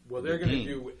win. Well, they're going to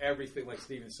do everything like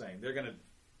Steven's saying. They're going to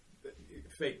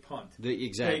fake punt,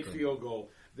 exactly. fake field goal.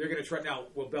 They're going to try. Now,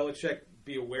 will Belichick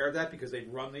be aware of that because they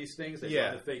run these things? They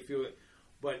run the fake field.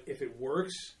 But if it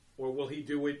works, or will he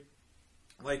do it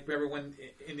like remember when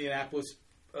Indianapolis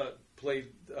played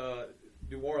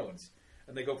New Orleans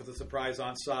and they go for the surprise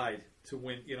onside to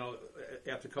win?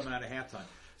 After coming out of halftime.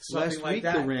 Something Last like week,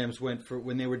 that. the Rams went for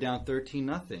when they were down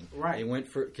 13-0. Right. They went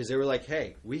for because they were like,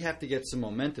 "Hey, we have to get some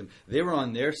momentum." They were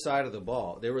on their side of the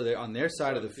ball. They were there on their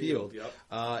side of the field.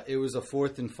 Yep. It was a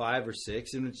 4th and 5 or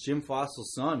 6, and it's Jim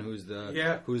Fossil's son who's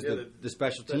the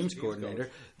special teams coordinator.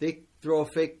 Coach. They throw a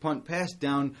fake punt pass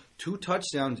down 2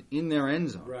 touchdowns in their end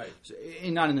zone. Right. So,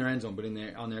 not in their end zone, but on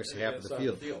their half of the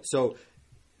field. So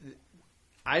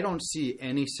I don't see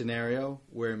any scenario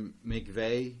where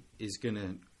McVay is going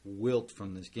to wilt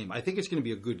from this game. I think it's going to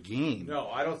be a good game. No,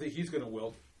 I don't think he's going to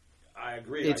wilt. I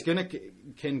agree. It's going to.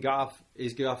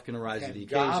 Is Goff going to rise to the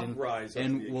occasion?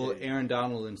 And will Aaron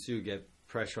Donald and Sue get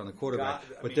pressure on the quarterback?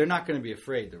 But they're not going to be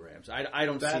afraid. The Rams. I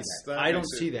don't see that. I don't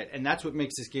see that, and that's what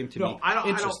makes this game to me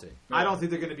interesting. I don't think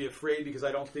they're going to be afraid because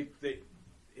I don't think they.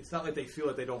 It's not like they feel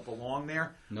that they don't belong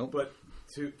there. Nope. But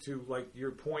to like your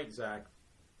point, Zach,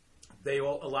 a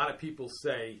lot of people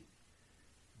say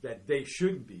that they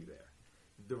shouldn't be there.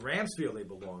 The Rams feel they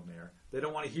belong there. They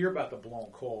don't want to hear about the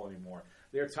blown call anymore.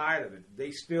 They're tired of it.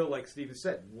 They still, like Steven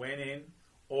said, went in,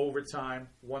 overtime,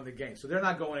 won the game. So they're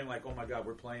not going in like, oh, my God,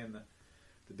 we're playing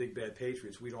the big bad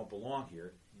Patriots. We don't belong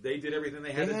here. They did everything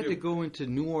they had to do. They had to go into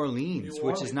New Orleans,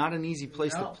 which is not an easy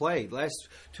place to play. Last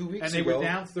 2 weeks ago. And they were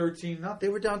down 13-0. They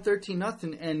were down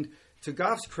 13-0. And to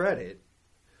Goff's credit,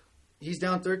 he's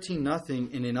down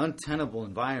 13-0 in an untenable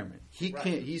environment. He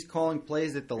can't. He's calling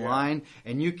plays at the line,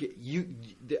 and you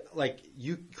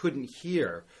couldn't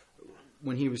hear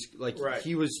when he was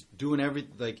he was doing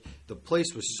everything. The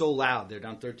place was so loud. They're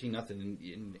down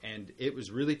 13-0, and it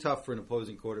was really tough for an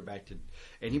opposing quarterback to.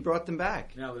 And he brought them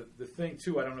back. Now the thing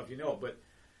too, I don't know if you know, but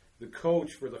the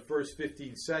coach for the first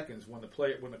 15 seconds when the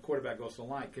quarterback goes to the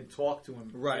line can talk to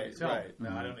him. Right. Now,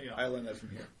 I don't. I learned that from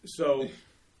here. So.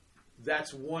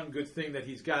 That's one good thing that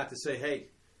he's got to say, hey,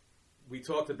 we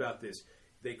talked about this.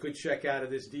 They could check out of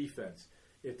this defense.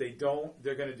 If they don't,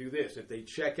 they're going to do this. If they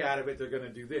check out of it, they're going to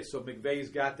do this. So McVay's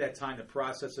got that time to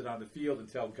process it on the field and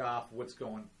tell Goff what's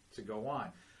going to go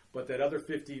on. But that other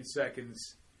 15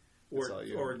 seconds or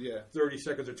 30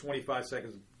 seconds or 25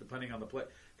 seconds, depending on the play,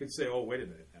 could say, oh, wait a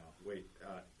minute now. Wait,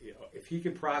 if he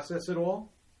can process it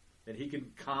all and he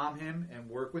can calm him and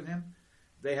work with him,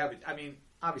 they have it. I mean,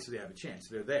 obviously they have a chance.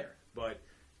 They're there. But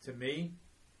to me,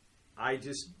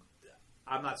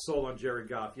 I'm not sold on Jared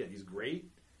Goff yet. He's great,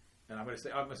 and I'm going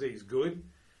to say he's good.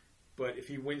 But if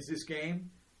he wins this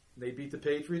game, they beat the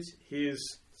Patriots,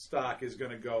 his stock is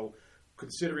going to go.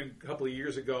 Considering a couple of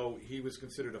years ago, he was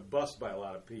considered a bust by a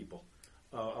lot of people.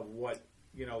 Of what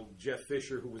Jeff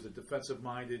Fisher, who was a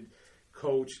defensive-minded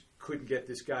coach, couldn't get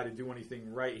this guy to do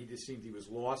anything right. He just seemed he was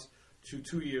lost.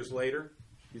 2 years later,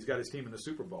 he's got his team in the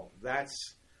Super Bowl. That's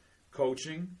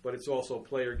coaching, but it's also a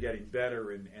player getting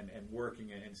better and working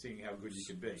and seeing how good you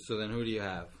can be. So then who do you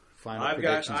have? Final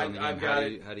predictions on the game.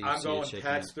 How do you I'm see going it shaking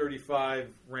Pats out?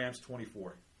 35, Rams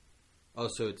 24. Oh,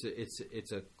 so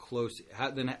it's a close.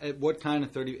 What kind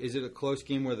of 30? Is it a close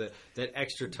game where that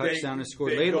extra touchdown is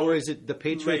scored late, or is it the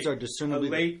Patriots are discernibly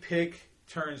a late pick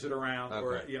turns it around,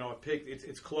 okay. or a pick?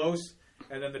 It's close,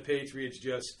 and then the Patriots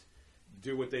just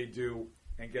do what they do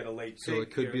and get a late pick. So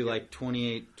it could be like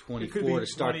 28-24 to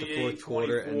start the fourth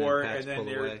quarter, and then Pats pull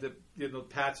away. The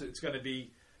Pats, it's going to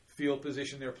be field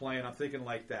position they're playing. I'm thinking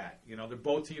like that.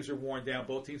 Both teams are worn down.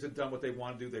 Both teams have done what they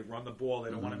want to do. They run the ball. They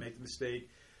don't want to make the mistake.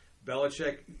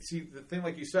 Belichick, see, the thing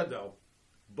like you said, though,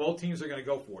 both teams are going to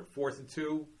go for it. 4th and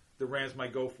 2, the Rams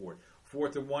might go for it.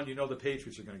 4th and 1, the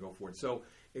Patriots are going to go for it. So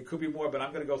it could be more, but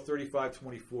I'm going to go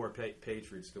 35-24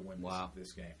 Patriots to win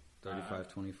this game.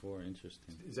 35-24,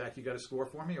 interesting. Zach, you got a score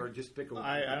for me, or just pick a...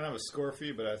 I don't have a score for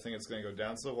you, but I think it's going to go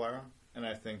down to the wire, and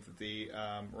I think that the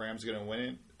Rams are going to win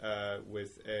it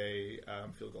with a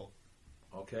field goal.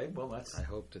 Okay, well, that's... I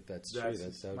hope that's true.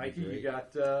 That would Mikey, be great. you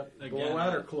got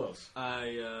blowout or close?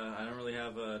 I don't really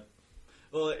have a...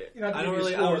 Well, I don't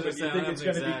really... Score, but you think it's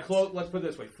going to be close? Let's put it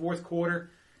this way. Fourth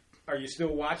quarter, are you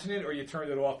still watching it, or you turned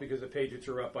it off because the Patriots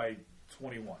are up by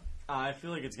 21? I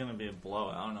feel like it's going to be a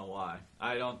blowout. I don't know why.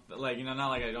 I don't, not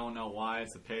like I don't know why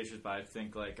it's the Patriots, but I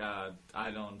think,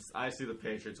 I see the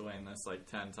Patriots winning this,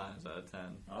 10 times out of 10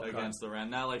 against the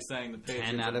Rams. Not like saying the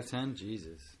Patriots... 10 out of 10?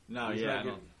 Jesus. No,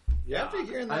 Yeah. After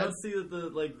hearing I that, don't see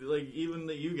that even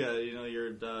that you guys,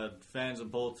 you're fans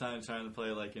of both times trying to play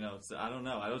I don't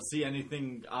know. I don't see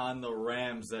anything on the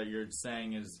Rams that you're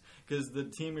saying is because the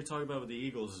team you're talking about with the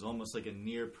Eagles is almost like a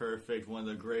near perfect, one of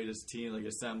the greatest team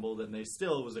assembled, and it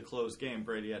was a close game.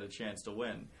 Brady had a chance to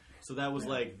win, so that was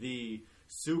the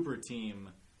super team.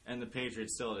 And the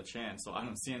Patriots still had a chance, so I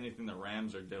don't see anything the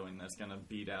Rams are doing that's going to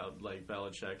beat out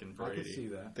Belichick and Brady. I can see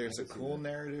that. There's a cool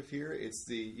narrative here. It's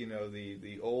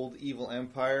the old evil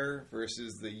empire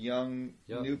versus the young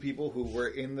new people who were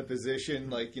in the position.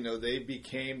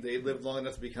 They lived long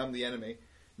enough to become the enemy.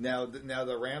 Now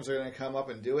the Rams are going to come up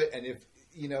and do it. And if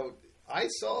I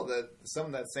saw some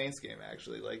of that Saints game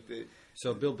actually.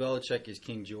 So Bill Belichick is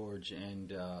King George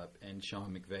and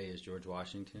Sean McVay is George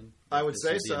Washington. I would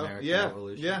say is the so. American Yeah,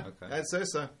 Revolution? yeah, Okay. I'd say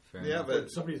so. Fair yeah, enough. but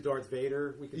somebody's Darth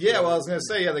Vader. We could I was going to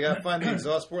say, they got to find the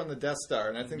exhaust port and the Death Star,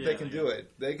 and I think they can do yeah.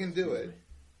 it. They can do it.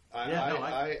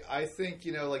 I think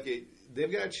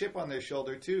they've got a chip on their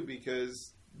shoulder too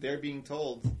because they're being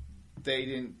told they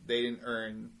didn't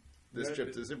earn this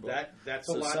trip to the Super Bowl. That's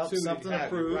So a lot too. something to to have,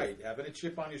 prove. right? Having a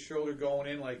chip on your shoulder going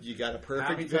in, You got a how perfect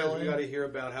many times villain. we got to hear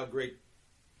about how great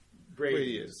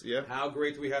Brady is. Yep. How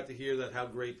great do we have to hear that? How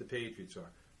great the Patriots are.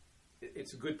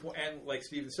 It's a good point, and like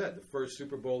Steven said, the first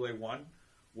Super Bowl they won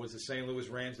was the St. Louis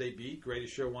Rams. They beat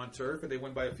greatest show on turf, and they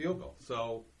win by a field goal.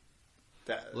 So,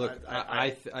 look,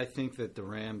 I think that the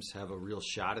Rams have a real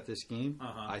shot at this game.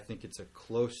 I think it's a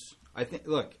close.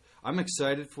 I'm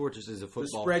excited for it just as a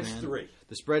football fan. The spread's 3.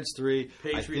 The spread's 3.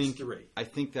 Patriots 3. I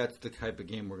think that's the type of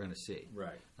game we're going to see.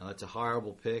 Right. Now, that's a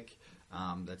horrible pick.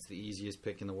 That's the easiest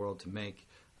pick in the world to make.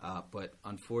 But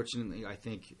unfortunately, I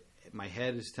think my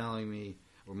head is telling me,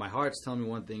 or my heart's telling me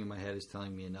one thing, and my head is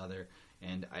telling me another.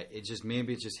 And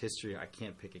maybe it's just history. I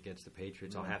can't pick against the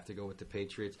Patriots. I'll have to go with the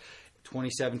Patriots.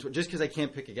 27, just because I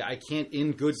can't pick again. I can't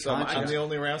in good conscience. I'm the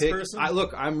only Rams pick. person.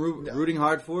 I'm rooting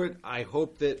hard for it. I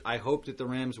hope that the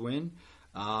Rams win.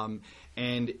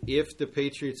 And if the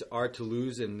Patriots are to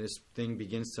lose and this thing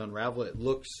begins to unravel, it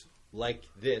looks like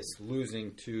this,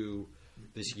 losing to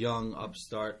this young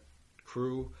upstart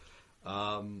crew.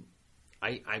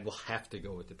 I will have to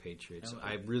go with the Patriots.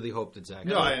 I really hope that Zach.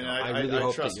 I really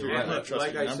hope trust that you. you're right.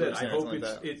 like I said,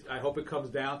 I I hope it comes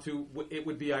down to. It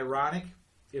would be ironic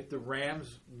if the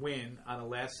Rams win on a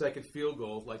last-second field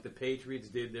goal like the Patriots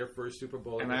did their first Super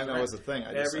Bowl. And I know it's a thing.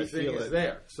 Everything I feel is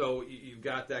there, so you've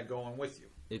got that going with you.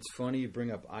 It's funny you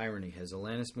bring up irony. Has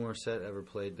Alanis Morissette ever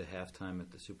played the halftime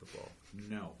at the Super Bowl?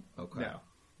 No. Okay. No.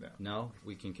 No?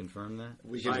 We can confirm that?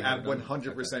 We can have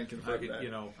 100% confirm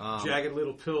that. Jagged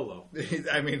Little Pill, though.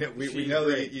 I mean, we know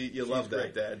that you love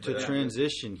that, Dad. To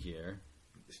transition here,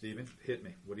 Steven, hit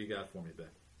me. What do you got for me, Ben?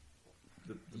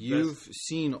 The you've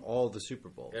seen all the Super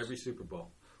Bowls. Every Super Bowl.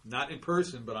 Not in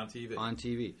person, but on TV. On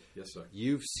TV. Yes, sir.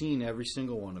 You've seen every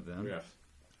single one of them. Yes.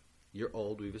 You're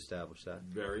old. We've established that.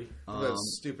 Very. Those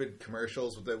stupid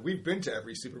commercials. We've been to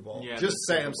every Super Bowl. Yeah, just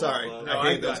saying, I'm sorry.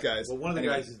 I hate those guys. Well, one of the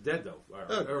guys is dead, though.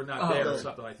 Or not Oh, dead or really?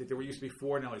 something. I think there used to be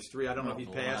 4, now there's 3. I don't know if he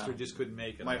passed or just couldn't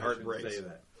make it. My I heart shouldn't breaks. say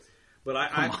that. But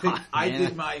I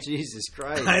did my... Jesus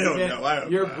Christ. I don't know.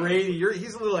 You're Brady.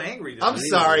 He's a little angry. I'm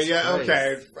sorry. Yeah, Christ.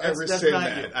 okay. I That's rescind not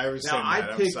that. you. I rescind Now, I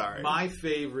that. I'm picked sorry. my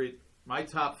favorite, my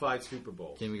top 5 Super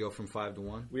Bowls. Can we go from 5 to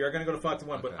 1? We are going to go to 5 to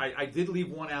 1, but Okay. I did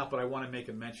leave one out, but I want to make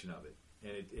a mention of it.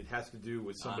 And it has to do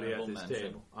with somebody Honorable at this mention.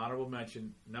 table. Honorable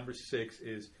mention. Number 6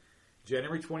 is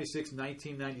January 26,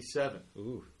 1997.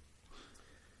 Ooh.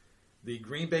 The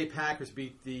Green Bay Packers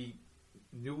beat the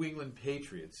New England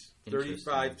Patriots Interesting.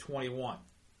 35-21.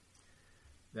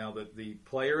 Now, the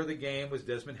player of the game was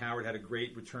Desmond Howard, had a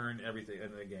great return, everything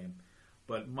in the game.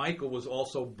 But Michael was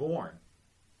also born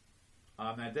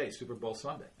on that day, Super Bowl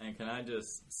Sunday. And can I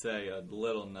just say a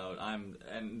little note? I'm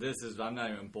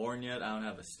not even born yet. I don't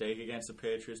have a stake against the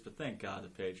Patriots, but thank God the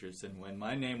Patriots didn't win.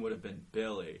 My name would have been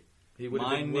Billy. He would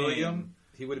have been William.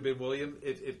 He would have been William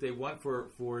if they won for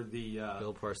the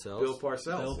Bill Parcells. Bill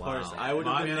Parcells. Bill Parcells. Wow. I would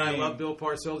have My been. man, I love Bill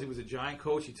Parcells. He was a giant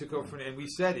coach. He took over for, and we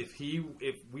said if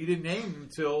we didn't name him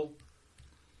until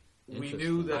we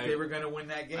knew that they were going to win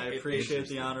that game. I appreciate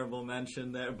the honorable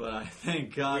mention there, but I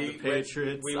thank God the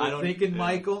Patriots. We were thinking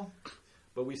Michael,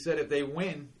 but we said if they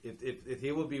win, if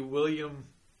he will be William.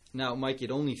 Now, Mike,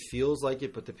 it only feels like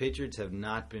it, but the Patriots have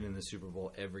not been in the Super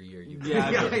Bowl every year. I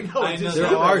know.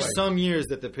 There are some years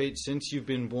that since you've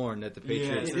been born, that the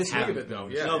Patriots it is haven't it, though.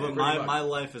 been. Yeah, no, but pretty much. my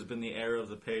life has been the era of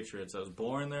the Patriots. I was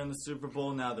born there in the Super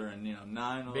Bowl. Now they're in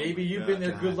 9. Maybe you've been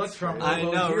their good luck charm. I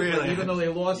know, really. Even though they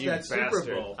lost You that bastard.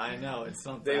 Super Bowl, I know it's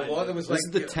something. they lost. It was This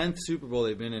like is the 10th Super Bowl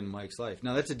they've been in Mike's life.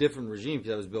 Now, that's a different regime because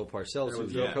that was Bill Parcells. There who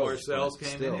was the Bill coach, Parcells but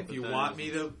came still. in. If you but want then-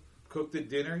 me to cook the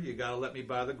dinner, you got to let me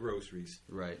buy the groceries.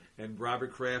 Right. And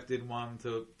Robert Kraft didn't want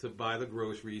him to buy the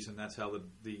groceries, and that's how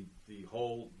the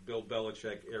whole Bill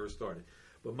Belichick era started.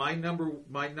 But my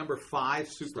number 5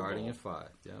 Super Bowl. Starting at 5,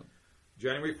 yep.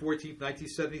 January 14th,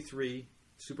 1973,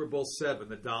 Super Bowl 7,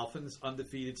 the Dolphins'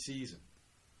 undefeated season.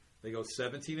 They go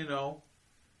 17-0,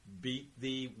 beat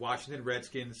the Washington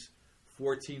Redskins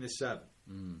 14-7.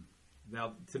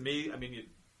 Now, to me, I mean,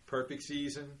 perfect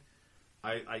season.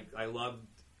 I loved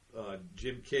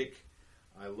Jim Kick.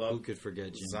 I loved Who could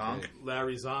forget Jim Zonk. Kick?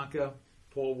 Larry Zonka,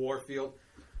 Paul Warfield.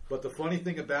 But the funny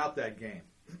thing about that game,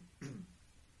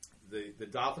 the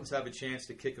Dolphins have a chance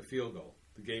to kick a field goal.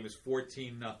 The game is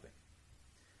 14-0.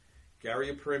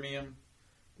 Gary Apremian,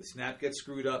 the snap gets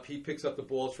screwed up. He picks up the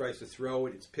ball, tries to throw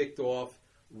it. It's picked off,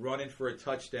 running for a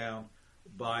touchdown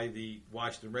by the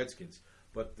Washington Redskins.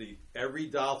 But every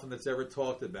Dolphin that's ever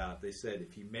talked about, they said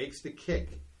if he makes the kick,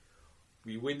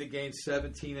 we win the game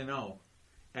 17-0,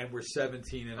 and we're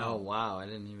 17-0. Oh, wow. I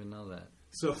didn't even know that.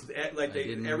 So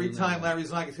every time Larry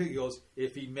Zonka he goes,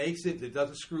 if he makes it, it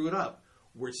doesn't screw it up.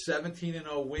 We're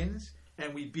 17-0 wins,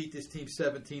 and we beat this team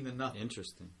 17-0.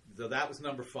 Interesting. So that was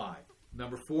number 5.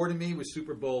 Number 4 to me was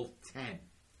Super Bowl 10.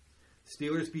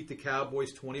 Steelers beat the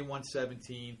Cowboys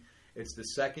 21-17. It's the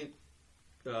second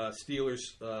Steelers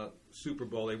Super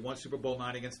Bowl. They won Super Bowl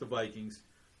 9 against the Vikings.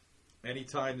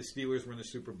 Anytime the Steelers were in the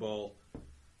Super Bowl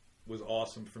was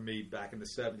awesome for me back in the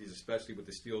 70s, especially with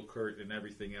the steel curtain and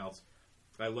everything else.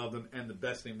 I loved them, and the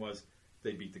best thing was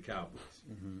they beat the Cowboys.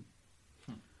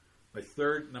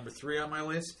 Number 3 on my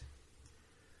list,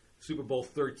 Super Bowl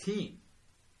 13.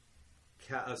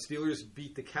 Steelers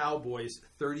beat the Cowboys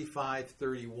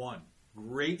 35-31.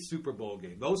 Great Super Bowl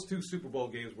game. Those 2 Super Bowl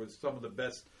games were some of the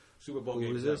best Super Bowl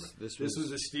games ever. This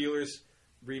was the Steelers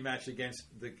rematch against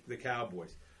the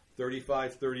Cowboys.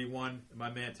 35-31. My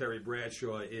man Terry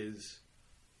Bradshaw is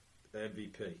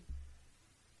MVP.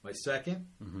 My second,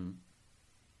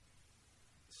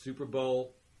 Super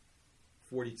Bowl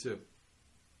 42.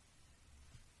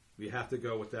 We have to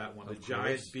go with that one. The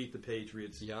Giants beat the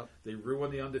Patriots. Yep. They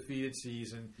ruined the undefeated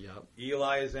season. Yep.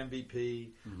 Eli is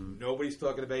MVP. Nobody's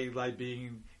talking about Eli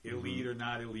being elite or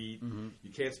not elite. You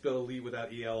can't spell elite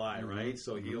without ELI, right?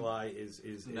 So Eli is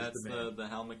that's the man. the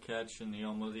helmet catch, and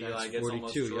Eli That's gets 42,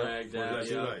 almost yep. dragged out.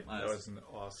 That's Yeah. right. That was an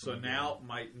awesome. So now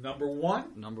my number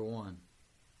 1, Number 1.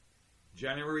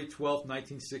 January 12th,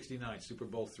 1969, Super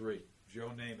Bowl 3,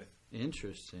 Joe Namath.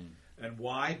 Interesting. And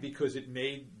why? Because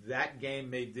made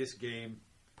this game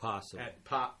Possible.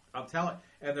 I'm telling,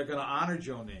 and they're going to honor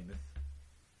Joe Namath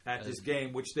at this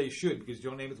game, which they should, because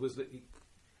Joe Namath was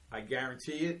I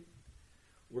guarantee it.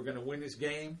 We're going to win this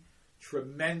game.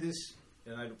 Tremendous,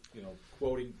 and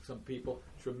quoting some people,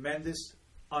 tremendous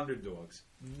underdogs.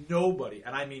 Nobody,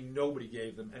 and I mean nobody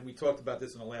gave them, and we talked about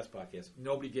this in the last podcast,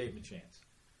 nobody gave them a chance.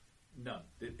 None.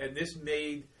 And this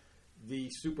made the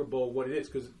Super Bowl what it is,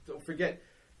 because don't forget,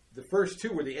 the first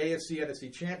 2 were the AFC,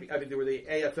 NFC champion. I mean, they were the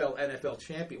AFL,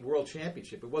 NFL World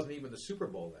Championship. It wasn't even the Super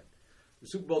Bowl then. The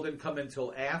Super Bowl didn't come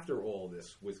until after all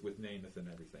this with Namath and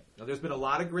everything. Now, there's been a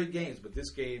lot of great games, but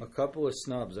this game... A couple of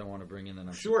snubs I want to bring in, and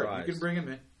I'm sure, surprised. you can bring them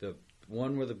in. The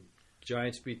one where the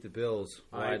Giants beat the Bills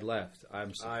wide left.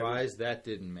 I'm surprised that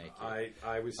didn't make it.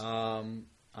 I was... I'm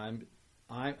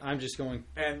just going...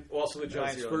 And also the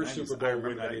Giants' first Super Bowl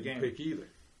win I didn't pick either.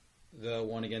 The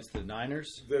one against the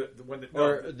Niners? When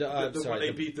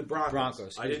they beat the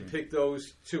Broncos. I didn't pick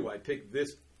those 2. I picked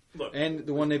this. Look, and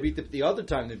the one they beat the other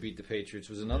time they beat the Patriots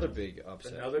was another big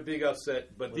upset. Another big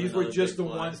upset, but these were just the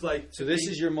ones like. So this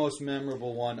is your most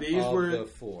memorable one of the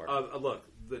 4. Look,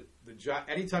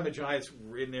 anytime the Giants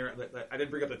were in there, I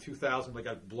didn't bring up the 2000. They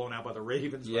got blown out by the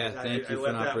Ravens. Yeah, thank you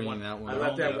for not bringing that one. I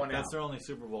left that one out. That's their only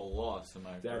Super Bowl loss. Am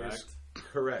I correct? That is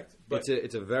correct. But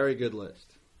it's a very good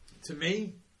list. To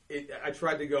me, I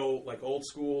tried to go like old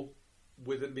school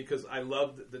with it because I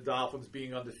loved the Dolphins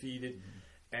being undefeated,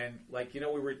 and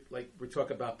we're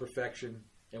talking about perfection,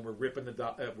 and we're ripping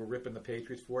the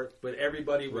Patriots for it. But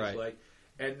everybody was like,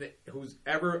 and who's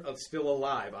ever still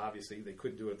alive, obviously they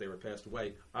couldn't do it if they were passed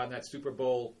away, on that Super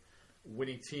Bowl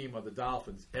winning team of the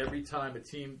Dolphins. Every time a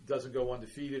team doesn't go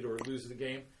undefeated or loses a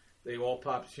game, they all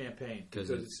pop champagne because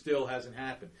it still hasn't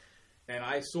happened. And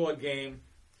I saw a game.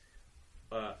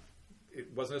 It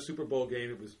wasn't a Super Bowl game.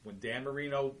 It was when Dan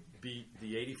Marino beat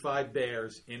the '85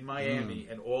 Bears in Miami,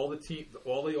 and all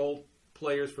the old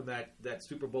players from that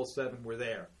Super Bowl 7 were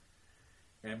there.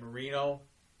 And Marino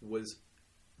was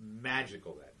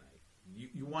magical that night.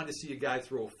 You wanted to see a guy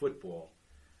throw a football.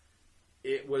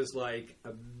 It was like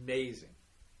amazing.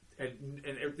 And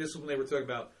this is when they were talking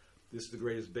about This is the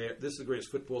greatest This is the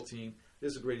greatest football team. This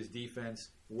is the greatest defense.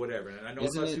 Whatever. And I know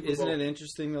isn't it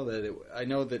interesting though that I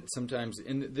know that sometimes,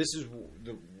 and this is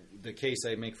the case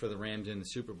I make for the Rams in the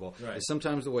Super Bowl. Right. Is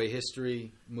sometimes the way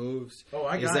history moves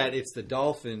it's the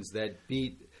Dolphins that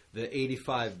beat the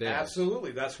 85 Bears.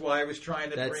 Absolutely. That's why I was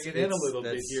trying to bring it in a little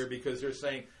bit here, because they're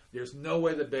saying there's no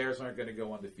way the Bears aren't going to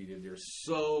go undefeated. They're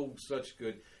such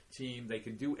good team. They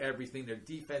can do everything. Their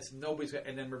defense, and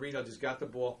then Marino just got the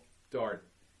ball, dart.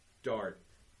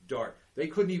 They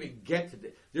couldn't even get to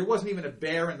there wasn't even a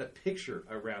bear in the picture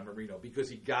around Marino because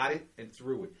he got it and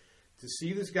threw it. To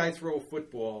see this guy throw a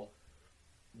football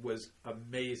was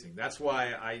amazing. That's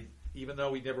why even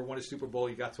though he never won a Super Bowl,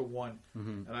 he got to one.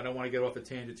 And I don't want to get off the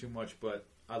tangent too much, but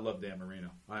I love Dan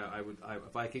Marino. I would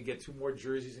if I could get 2 more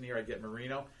jerseys in here, I'd get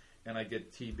Marino. And I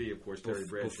get TB, of course, Terry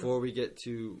Bradshaw. Before we get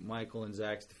to Michael and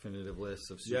Zach's definitive list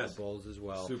of Super Bowls as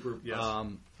well.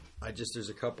 There's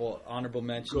a couple honorable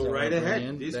mentions. Go right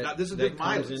ahead. This is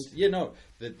my list.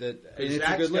 It's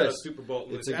a good list. Super Bowl.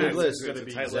 It's a good list. It's going to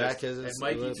be Zach has and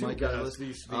Mikey too got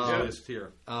these lists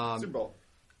here. Super Bowl.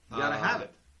 You got to have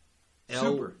it.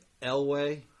 Super.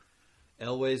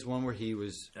 Elway's one where he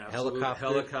was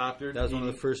helicoptered. That was one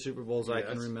of the first Super Bowls I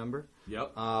can remember.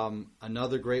 Yep.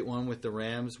 Another great one with the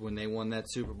Rams when they won that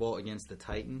Super Bowl against the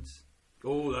Titans.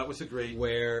 Oh, that was a great.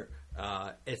 Where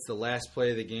it's the last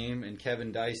play of the game and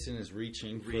Kevin Dyson is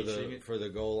reaching for the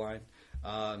goal line.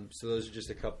 So those are just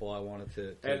a couple I wanted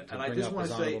to bring up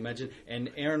as honorable mention.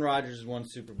 And Aaron Rodgers' one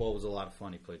Super Bowl was a lot of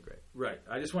fun. He played great. Right.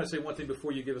 I just want to say one thing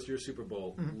before you give us your Super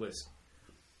Bowl list.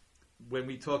 When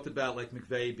we talked about like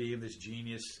McVay being this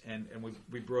genius, and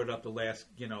we brought up the last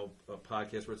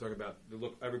podcast, we're talking about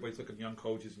everybody's looking at young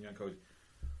coaches.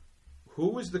 Who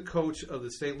was the coach of the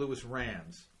St. Louis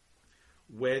Rams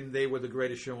when they were the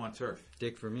greatest show on turf?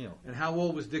 Dick Vermeil. And how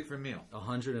old was Dick Vermeil?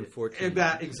 114.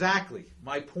 Exactly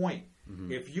my point.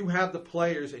 If you have the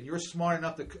players and you're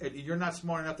not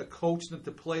smart enough to coach them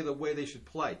to play the way they should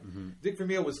play, Dick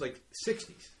Vermeil was like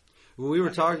 60s. Well, we were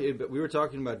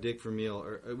talking about Dick Vermeil,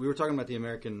 or we were talking about the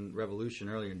American Revolution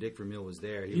earlier, and Dick Vermeil was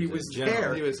there. He was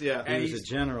there. He was a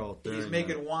general. He's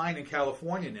making wine in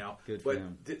California now. Good for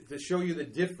him. To show you the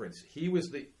difference, he was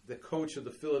the coach of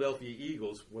the Philadelphia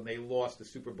Eagles when they lost the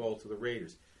Super Bowl to the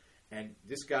Raiders, and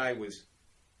this guy was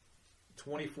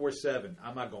 24/7.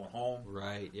 I'm not going home.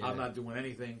 Right. Yeah. I'm not doing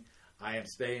anything. I am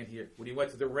staying here. When he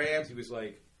went to the Rams, he was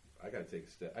like, I got to take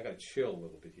a step. I got to chill a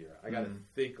little bit here. I got to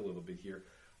think a little bit here.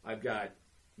 I've got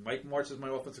Mike Martz as my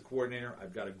offensive coordinator.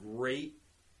 I've got a great...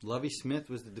 Lovie Smith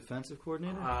was the defensive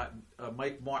coordinator?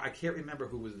 Mike Martz... I can't remember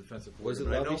who was the defensive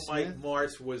coordinator. Was it Lovie Smith? Mike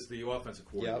Martz was the offensive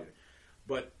coordinator. Yep.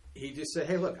 But he just said,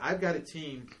 hey, look, I've got a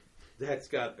team that's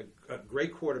got a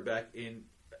great quarterback in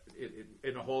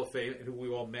the Hall of Fame, and who we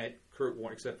all met, Kurt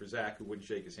Warner, except for Zach, who wouldn't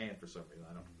shake his hand for some reason.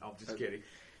 I'm just kidding.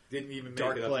 Didn't even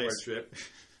make it up for our trip.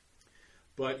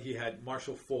 But he had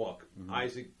Marshall Faulk,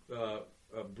 Isaac...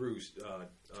 Bruce,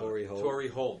 Torrey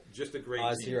Holt, just a great team.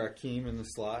 Ozzie Hakeem in the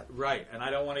slot. Right, and I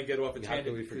don't want to get off a tangent. How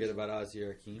could we forget about Ozzie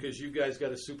Hakeem? Because you guys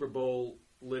got a Super Bowl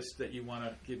list that you want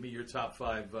to give me your top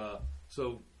 5.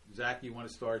 So, Zach, you want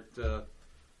to start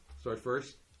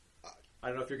first? I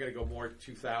don't know if you're going to go more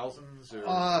 2000s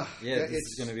or... this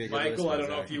is going to be a good Michael, list. I don't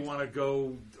know if you want to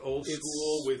go old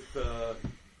school with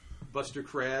Buster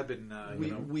Crabbe and...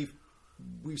 We've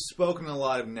spoken a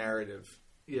lot of narrative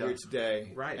here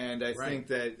today, right? And I think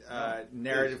that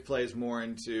narrative plays more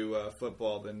into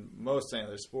football than most any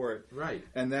other sport, right?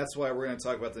 And that's why we're going to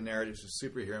talk about the narratives of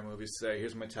superhero movies today.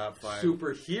 Here's my top 5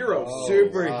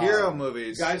 superhero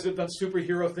movies. Guys have done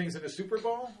superhero things in the Super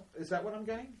Bowl. Is that what I'm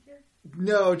getting here?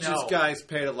 No, just guys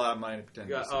paid a lot of money to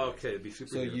pretend. Okay, it'd be superhero.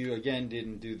 So you again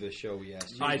didn't do the show we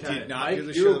asked you. I did not do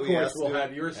the you show of we course asked. Will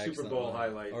have your Super Bowl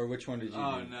highlight. Or which one did you do?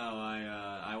 Oh no,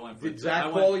 I went. Did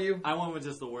Zach call you? I went with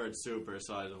just the word super,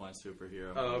 so I just went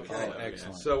superhero. Oh, okay,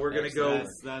 excellent. So we're going to go.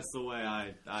 That's the way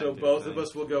I so both of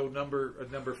us will go number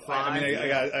 5. I mean, I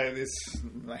got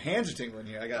my hands are tingling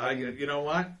here. You know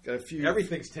what? Got a few.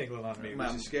 Everything's tingling on me,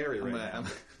 which is scary right now.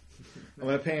 I'm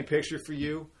going to paint a picture for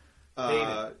you.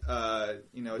 It's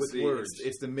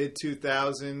the mid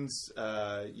 2000s.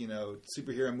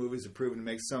 Superhero movies have proven to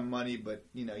make some money, but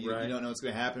you don't know what's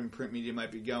going to happen. Print media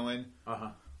might be going.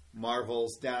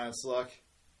 Marvel's down on its luck.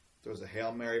 Throws a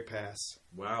Hail Mary pass.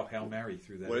 Wow, Hail Mary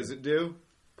threw that. What does it do?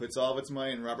 Puts all of its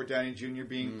money in Robert Downey Jr.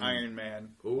 being Iron Man.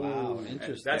 Ooh, wow,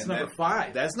 interesting. That's number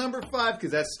 5. That's number 5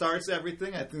 because that starts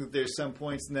everything. I think that there's some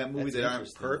points in that movie that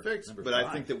aren't perfect, but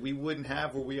I think that we wouldn't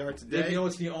have where we are today. You know,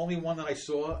 it's the only one that I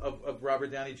saw of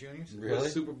Robert Downey Jr.'s really?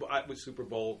 was Super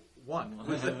Bowl one.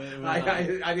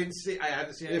 I didn't see. I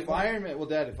haven't seen. If Iron Man,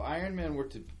 Dad, if Iron Man were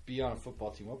to be on a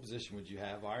football team, what position would you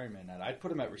have Iron Man at? I'd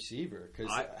put him at receiver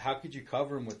because how could you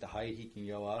cover him with the height he can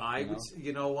go up?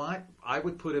 You know what? I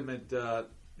would put him at.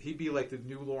 He'd be like the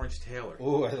new Lawrence Taylor.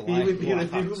 Oh, he would be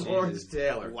the new Lawrence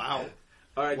Taylor. Wow.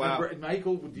 All right,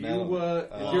 Michael. Do you? Is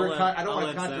there I don't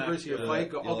want controversy or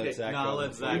fight. Okay,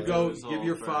 let's you go. Give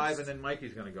your five, and then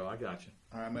Mikey's going to go. I got you.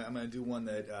 All right, I'm going to do one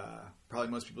that probably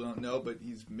most people don't know, but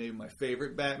he's maybe my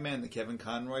favorite Batman, the Kevin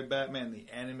Conroy Batman, the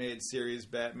animated series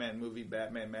Batman movie,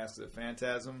 Batman Master of the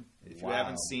Phantasm. If you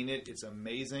haven't seen it, it's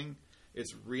amazing.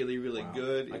 It's really, really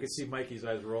good. I could see Mikey's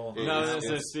eyes rolling.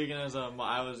 Speaking as I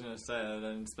was going to say, I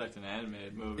didn't expect an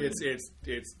animated movie.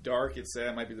 It's dark.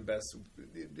 It might be the best.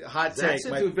 Hot Zach's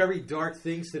take. into very dark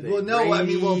things today. Well, no,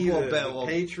 Brady, the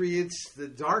Patriots, the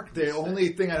dark. The only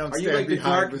thing I don't stand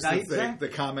behind was the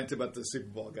comment about the Super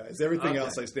Bowl guys. Everything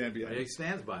else I stand behind. He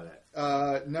stands by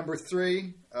that. Number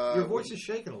 3. Your voice is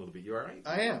shaking a little bit. You all right?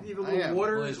 I am. You have a little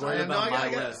water. Well, he's worried about my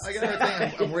list. I got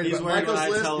everything. I'm worried about Michael's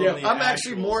list. I'm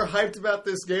actually more hyped about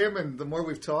this game, and the more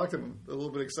we've talked, I'm a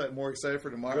little bit more excited for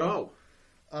tomorrow.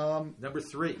 Go. Number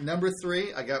 3. Number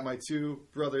 3, I got my two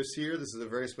brothers here. This is a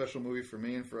very special movie for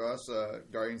me and for us.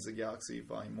 Guardians of the Galaxy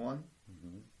Volume 1.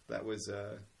 Mm-hmm. That was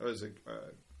a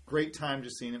great time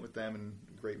just seeing it with them, and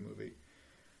a great movie.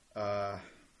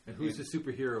 And who's the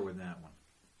superhero in that one?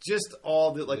 Just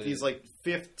all these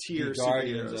fifth tier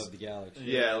Guardians superheroes of the Galaxy.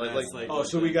 Yeah,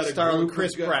 so we got a Star-Lord,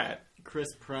 Chris Pratt,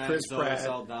 Zoe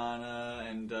Saldana,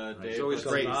 and Dave. Zoe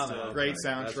Saldana, great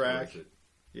soundtrack.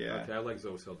 Yeah, okay, I like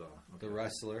Zoe Saldana. Okay. The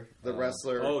wrestler.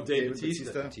 Oh, David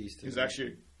Bautista. Who's actually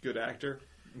a good actor.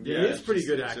 Yeah, he's pretty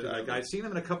good actor. I've seen him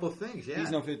in a couple of things. Yeah,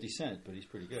 he's no 50 Cent, but he's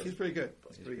pretty good. He's pretty good.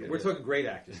 We're talking great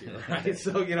actors here, right?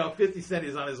 So 50 Cent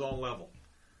is on his own level.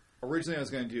 Originally, I was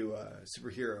going to do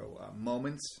superhero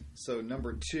moments. So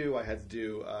number 2, I had to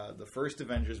do the first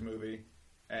Avengers movie,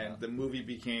 and the movie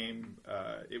became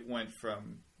it went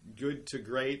from good to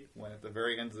great. When at the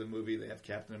very end of the movie, they have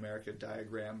Captain America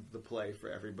diagram the play for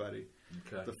everybody.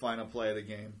 Okay. The final play of the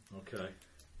game. Okay.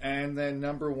 And then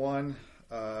number 1,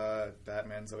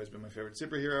 Batman's always been my favorite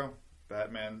superhero.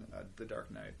 Batman, The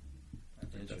Dark Knight.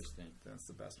 Interesting. That's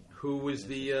the best one. Who was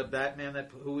the Batman?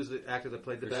 Who was the actor that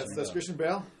played the Batman? That's Christian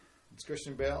Bale. It's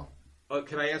Christian Bale.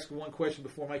 Can I ask one question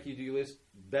before, Mike, you do your list?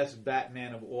 Best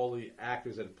Batman of all the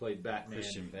actors that have played Batman.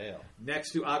 Christian Bale.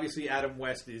 Next to, obviously, Adam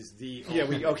West is the... Yeah,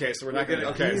 so we're not going to...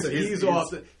 Okay,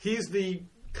 he's the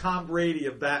Tom Brady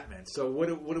of Batman. So what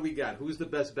do we got? Who's the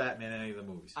best Batman in any of the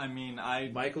movies? I mean,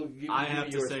 Michael, I have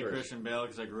to say first. Christian Bale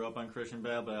because I grew up on Christian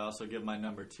Bale, but I also give my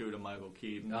number 2 to Michael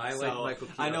Keaton. I like Michael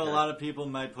Keaton. I know a lot of people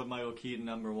might put Michael Keaton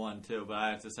number 1 too, but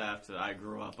I I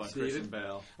grew up on Christian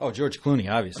Bale. Oh, George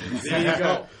Clooney, obviously. There you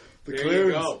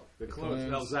go. The clues.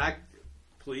 Now, Zach,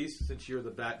 please, since you're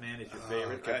the Batman, it's your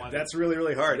favorite. Okay. That's really,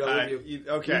 really hard.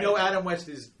 Okay. You know Adam West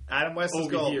is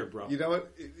gold. Here, bro. You know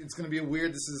what? It's going to be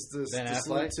weird. This is Ben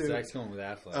Affleck? Zach's going with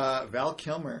Affleck. Val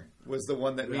Kilmer was the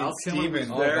one that Val Steven.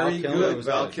 Was very good.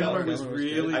 Val Kilmer was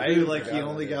really good. I feel like he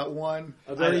only got one.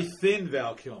 A very thin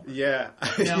Val Kilmer. Yeah.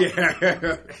 Now,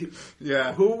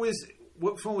 yeah.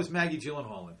 What film was Maggie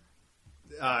Gyllenhaal in?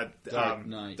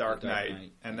 Dark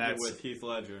Knight, and that's with Heath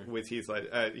Ledger. Heath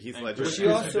Ledger. Was she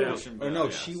also?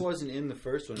 She wasn't in the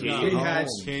first one.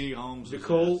 Katie Holmes,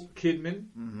 Nicole Kidman.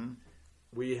 Mm-hmm.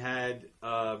 We had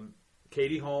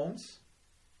Katie Holmes.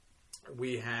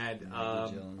 We had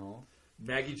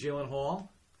Maggie Gyllenhaal,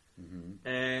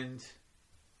 and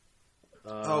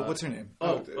what's her name?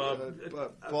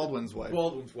 Baldwin's wife.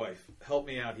 Baldwin's wife. Help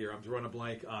me out here. I'm drawing a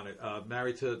blank on it.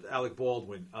 Married to Alec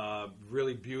Baldwin.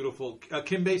 Really beautiful.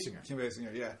 Kim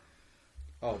Basinger. Yeah.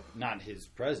 Oh, not his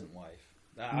present wife.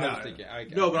 But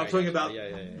I'm talking about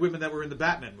women that were in the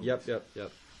Batman movies.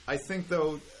 Yep. I think,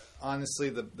 though,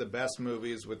 honestly, the best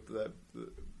movies with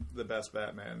the best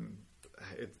Batman,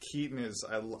 Keaton is.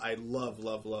 I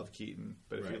love Keaton,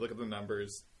 but if you look at the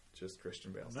numbers. Just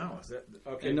Christian Bale. No, is that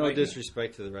okay? And no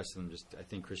disrespect to the rest of them. I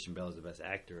think Christian Bale is the best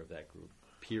actor of that group.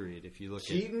 Period. If you look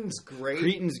Keaton's great.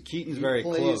 Keaton's very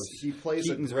close. He plays.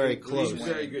 Keaton's very close. He's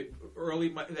very good. Early,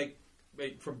 like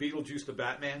from Beetlejuice to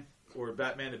Batman, or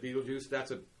Batman to Beetlejuice.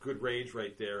 That's a good range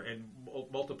right there. And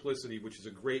Multiplicity, which is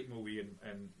a great movie,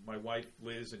 and my wife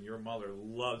Liz and your mother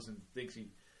loves and thinks he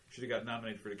should have got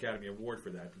nominated for the Academy Award for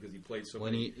that because he played so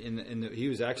many. He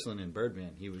was excellent in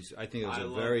Birdman. I think it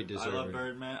was very deserving. I love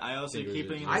Birdman. I also I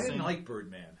didn't like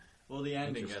Birdman. Well, the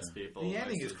ending gets people. The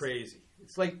ending is crazy.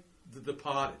 It's like The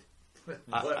Departed.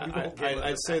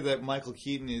 I'd say that Michael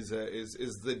Keaton is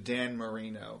the Dan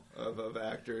Marino of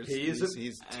actors.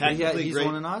 He's technically he's great.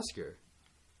 won an Oscar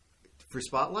for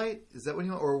Spotlight? Is that what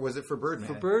he won? Or was it for Birdman?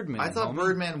 For Birdman, I thought homie.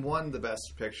 Birdman won the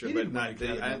Best Picture, He but didn't win not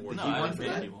Academy the. Award. No, He I won didn't for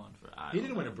think that. he won for. He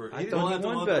didn't win a bird. I He thought didn't he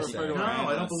win. won Best for Actor. No,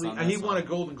 I don't believe. And he won a Son.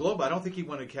 Golden Globe. I don't think he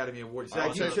won an Academy Award. So Oh,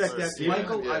 you okay. check that, Yeah,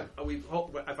 Michael. yeah.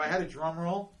 If I had a drum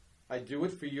roll, I'd do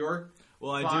it for your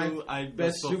Well, I five do. I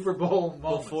best befo- Super Bowl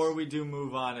moments. Before we do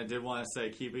move on, I did want to say,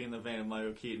 keeping in the vein of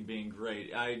Michael Keaton being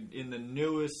great, in the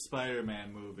newest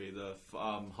Spider-Man movie, the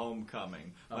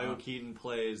Homecoming, Michael Keaton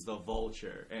plays the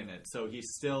Vulture in it, so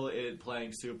he's still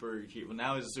playing super. Well,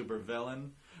 now he's a super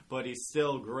villain, but he's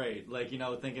still great. Like,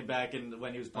 thinking back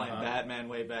when he was playing Batman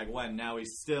way back when, now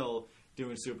he's still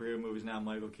doing superhero movies. Now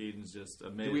Michael Keaton's just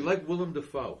amazing. do we like Willem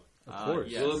Dafoe? Of course.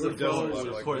 Yes. Willem Dafoe Dafoe was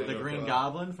was Of course, the Willem Green Dafoe.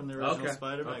 Goblin from the original Okay.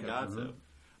 Spider-Man. Okay. Got to.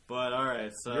 But all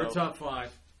right, so Your top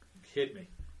 5. Hit me.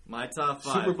 my top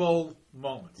 5. Super Bowl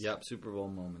moments. Yep, Super Bowl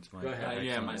moments. Mike. Go ahead.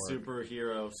 Yeah, my Excellent work.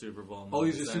 superhero Super Bowl. Oh,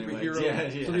 these are moments superhero.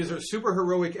 anyway. Yeah. So these are super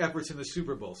heroic efforts in the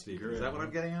Super Bowl, Steve. Is Great. that what I'm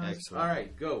getting at? Excellent. All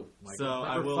right, go. Michael. So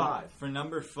I Number will 5. for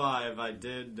number 5. I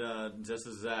did just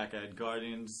as Zach. I had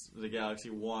Guardians of the Galaxy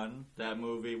 1. That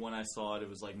movie, when I saw it, it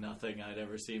was like nothing I'd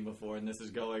ever seen before. And this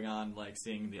is going on like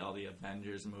seeing all the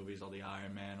Avengers movies, all the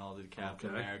Iron Man, all the Captain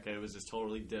Okay. America. It was just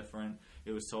totally different.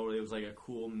 It was like a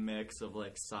cool mix of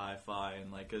like sci-fi and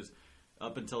like because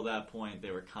up until that point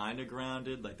they were kind of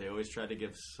grounded. Like they always tried to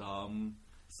give some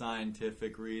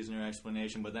scientific reason or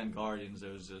explanation, but then Guardians,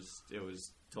 it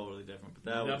was totally different. But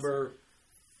that was Number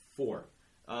 4.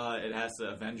 it has to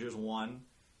Avengers 1.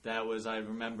 That was, I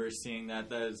remember seeing that.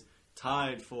 That is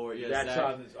tied for, yes. That's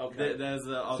on this, okay. That is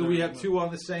the So other we have 2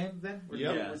 on the same then? Or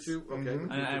Yep. number Yes. 2? Okay.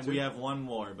 Mhm. and we have one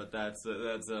more, but that's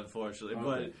unfortunately. Okay.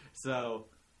 But so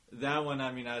that one,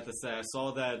 I mean, I have to say, I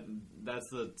saw that.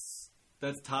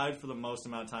 That's tied for the most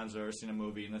amount of times I've ever seen a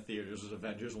movie in the theaters was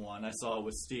Avengers 1. I saw it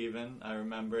with Steven. I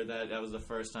remember that was the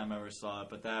first time I ever saw it.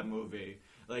 But that movie,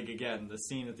 like, again, the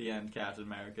scene at the end, Captain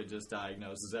America just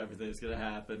diagnoses everything's going to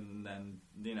happen. And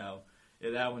then,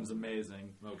 that one's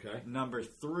amazing. Okay. Number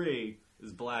 3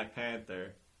 is Black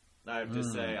Panther. I have to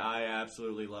say, I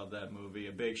absolutely love that movie.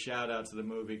 A big shout out to the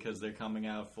movie because they're coming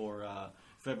out for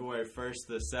February 1st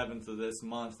to the 7th of this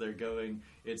month.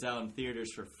 It's out in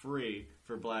theaters for free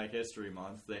for Black History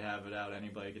Month. They have it out.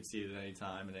 Anybody can see it at any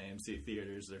time at AMC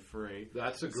theaters. They're free.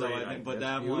 That's a great So I think, but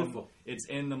that's that beautiful. one, it's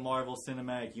in the Marvel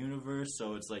Cinematic Universe,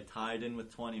 so it's like tied in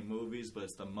with 20 movies, but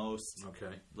it's the most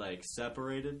Okay. like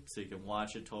separated, so you can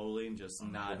watch it totally and just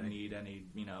not Okay. need any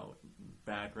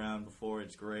background before.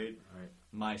 It's great. All right.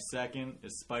 My second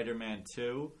is Spider-Man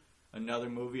 2. Another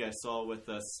movie I saw with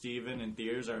Steven in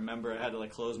theaters. I remember I had to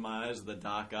like close my eyes at the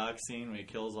Doc Ock scene when he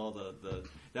kills all the.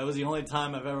 That was the only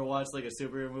time I've ever watched like a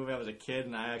superhero movie. I was a kid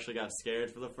and I actually got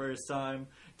scared for the first time.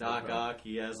 Doc Okay. Ock,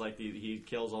 he has like he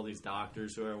kills all these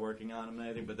doctors who are working on him and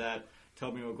everything. But that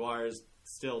Tobey Maguire is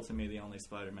still to me the only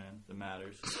Spider-Man that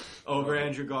matters. Over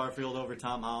Andrew Garfield, over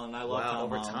Tom Holland. I love Tom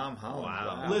over Holland. Tom Holland.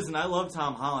 Wow. Listen, I love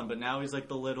Tom Holland, but now he's like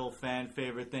the little fan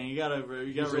favorite thing. You gotta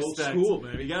He's old respect. school,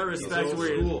 baby. You gotta He's respect old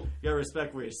where school. you gotta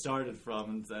respect where he started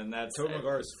from, and that's Tobey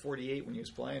Maguire was 48 when he was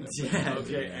playing him. Yeah,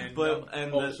 Okay, and,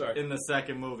 but sorry. in the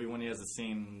second movie when he has a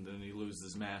scene and he loses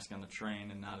his mask on the train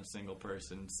and not a single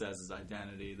person says his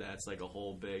identity, that's like a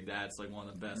whole big. That's like one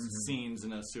of the best scenes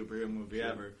in a superhero movie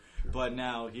ever. But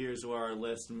now here's where our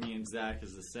list, me and Zach,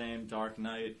 is the same. Dark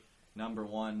Knight, number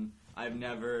 1.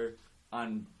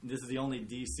 This is the only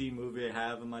DC movie I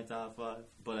have in my top 5,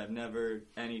 but I've never,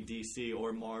 any DC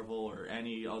or Marvel or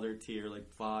any other tier like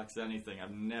Fox, anything,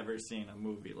 I've never seen a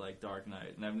movie like Dark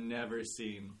Knight, and I've never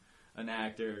seen an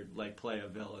actor like play a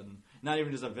villain, not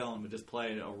even just a villain, but just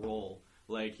play a role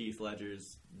like Heath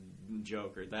Ledger's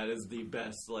Joker. That is the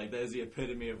best, that is the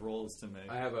epitome of roles to me.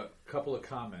 I have a couple of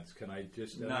comments. Can I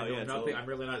just? No, I know yeah, nothing. totally. I'm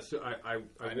really not. I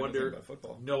I know wonder. nothing about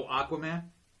football. No Aquaman.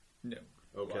 No.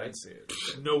 Okay. Well, I'd see it.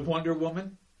 No Wonder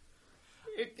Woman.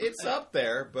 It's up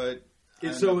there, but I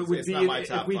don't So know, it would it's be not my if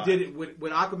top we 5. did it. Would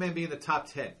Aquaman be in the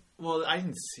top 10? Well, I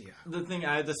didn't see it. the thing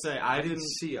I had to say, I didn't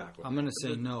see Aquaman. I'm going to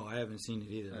say no. I haven't seen it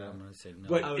either. But I'm going to say no.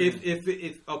 But I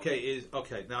if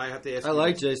okay, now I have to ask. I you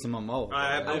like this. Jason Momoa.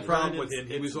 I have no I've problem heard with him.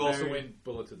 He it's was also very- in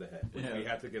Bullet to the Head, which Yeah. we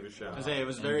have to give a shout I out. say it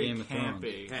was And very Game of Thrones.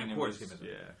 campy. And it of course, was, Game of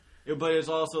Thrones. But it's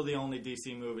also the only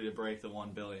DC movie to break the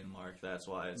 1 billion mark. That's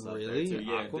why it's up Really? there too.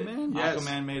 Yeah, Aquaman? Yes.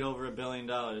 Aquaman made over $1 billion,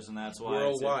 and that's why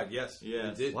Worldwide, yes.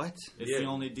 Yes. It did. What? It's Yeah, the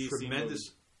only DC tremendous.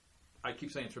 movie. I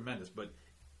keep saying tremendous, but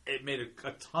it made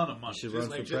a ton of money. You should Just run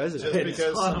for like- president. just because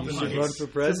a ton of something You money. should run for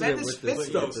president Tremendous with this. fits,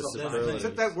 though, with the sometimes. superlative.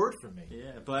 Took that word from me.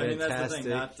 Yeah, but I mean that's the thing.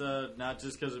 Fantastic. Not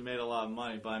just because it made a lot of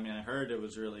money, but I mean I heard it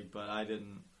was really, but I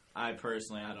didn't. I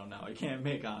personally, I don't know. I can't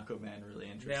make Aquaman really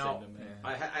interesting Now, to me.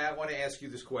 I want to ask you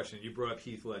this question. You brought up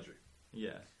Heath Ledger.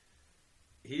 Yeah.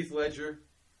 Heath Ledger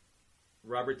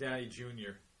Robert Downey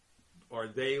Jr., are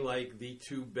they like the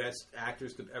two best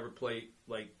actors to ever play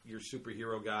like your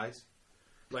superhero guys?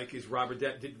 Like, did Robert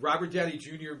Downey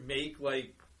Jr. make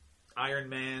like Iron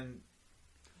Man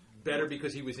better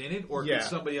because he was in it, or could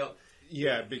somebody else?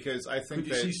 Yeah, because I think could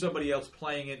you see somebody else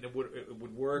playing it and it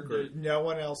would work? Or? No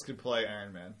one else could play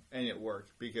Iron Man, and it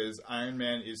worked because Iron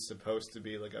Man is supposed to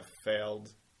be like a failed,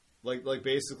 like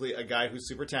basically a guy who's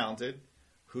super talented,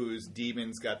 whose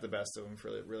demons got the best of him for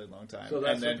a really long time. So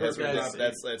that's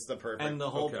that's the perfect. And the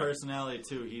whole personality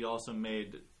too. He also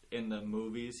made in the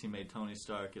movies. He made Tony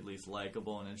Stark at least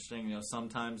likable and interesting. You know,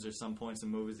 sometimes there's some points in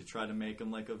movies they try to make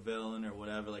him like a villain or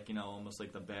whatever, like almost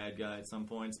like the bad guy at some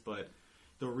points. But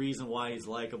the reason why he's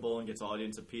likable and gets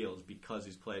audience appeal is because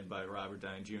he's played by Robert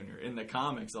Downey Jr. In the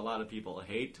comics, a lot of people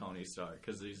hate Tony Stark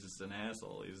because he's just an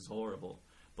asshole. He's horrible.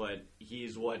 But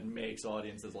he's what makes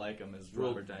audiences like him is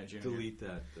Robert Downey Jr. Delete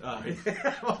that. I'm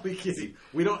only kidding.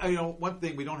 We don't. One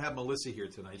thing, we don't have Melissa here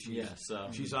tonight.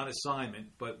 She's on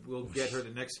assignment, but we'll get her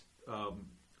the next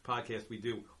podcast we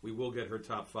do. We will get her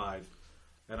top 5,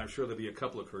 and I'm sure there'll be a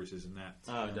couple of curses in that.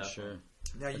 Oh, sure.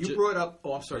 Now you brought up.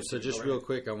 Oh, I'm sorry. So just real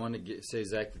quick, I want to say,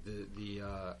 Zach, that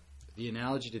the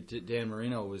analogy to Dan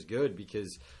Marino was good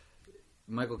because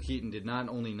Michael Keaton did not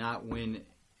only not win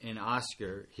an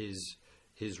Oscar,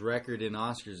 his record in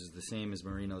Oscars is the same as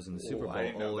Marino's in the Super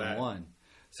Bowl, all in one.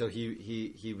 So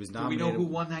he was nominated. Do we know who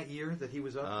won that year that he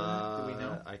was up for? Do we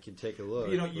know? I can take a look.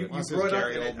 You brought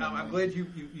up. I'm glad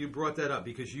you brought that up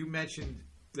because you mentioned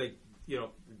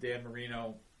Dan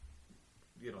Marino,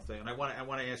 thing, and I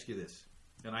want to ask you this,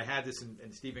 and I had this,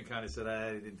 and Stephen kind of said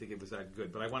I didn't think it was that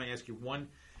good, but I want to ask you one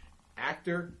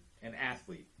actor and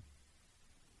athlete.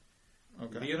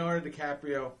 Okay. Leonardo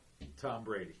DiCaprio, Tom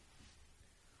Brady.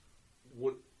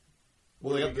 Well,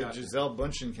 they have the Gisele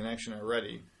Bündchen connection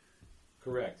already.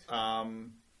 Correct. Are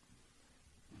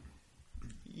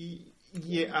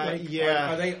they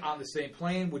on the same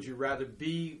plane? Would you rather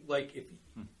be like if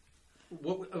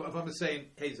I'm saying,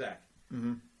 hey Zach,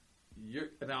 now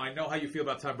I know how you feel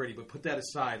about Tom Brady, but put that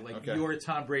aside. Like you're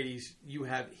Tom Brady's,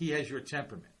 he has your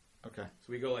temperament. Okay.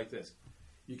 So we go like this: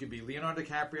 you could be Leonardo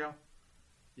DiCaprio,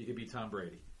 you could be Tom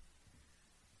Brady,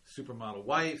 supermodel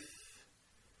wife.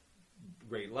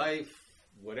 Great life,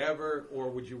 whatever,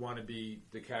 or would you want to be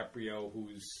DiCaprio,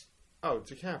 who's... Oh,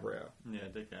 DiCaprio. Yeah,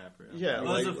 DiCaprio. Yeah, I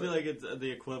also feel like it's the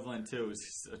equivalent, too,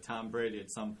 is Tom Brady at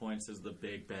some points is the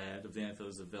big bad of the NFL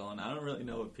as a villain. I don't really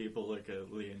know what people look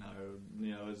at Leonardo,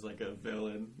 as like a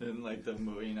villain in like the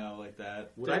movie, like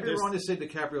that. Would I be wrong to say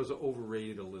DiCaprio's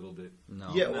overrated a little bit?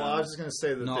 No. Yeah, well, I was just going to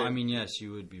say that... No, I mean, yes,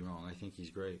 you would be wrong. I think he's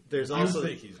great. There's also...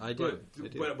 I do.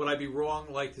 But would I be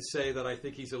wrong, like, to say that I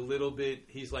think he's a little bit...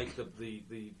 He's like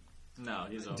the No,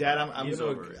 he's over. Dad,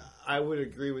 I would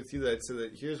agree with you that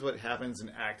here's what happens in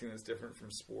acting that's different from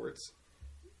sports.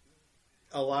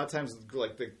 A lot of times,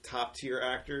 like the top tier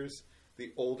actors,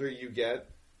 the older you get,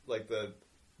 like the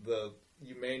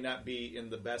you may not be in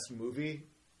the best movie,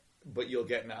 but you'll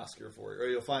get an Oscar for it, or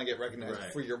you'll finally get recognized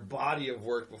for your body of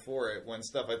work before it. When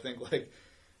stuff, I think like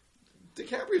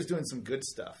DiCaprio's doing some good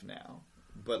stuff now.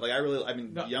 But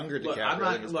younger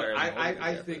DiCaprio.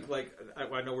 I think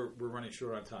I know we're running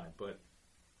short on time, but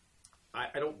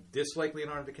I don't dislike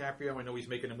Leonardo DiCaprio. I know he's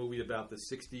making a movie about the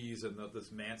 '60s and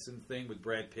this Manson thing with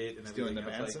Brad Pitt and everything else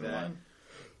Manson like that. One?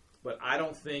 But I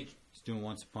don't think he's doing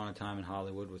Once Upon a Time in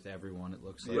Hollywood with everyone. It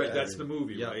looks like right. That's the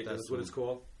movie, right? That's what it's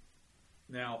called.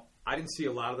 Now, I didn't see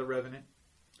a lot of The Revenant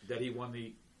that he won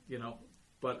the,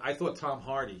 but I thought Tom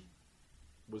Hardy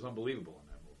was unbelievable in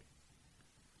that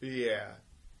movie. Yeah.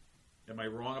 Am I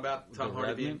wrong about Tom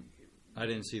Hardy being... I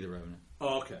didn't see The Revenant.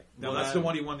 Oh, okay. Now, that's the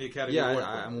one he won the Academy Award for.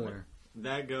 Yeah, I'm aware.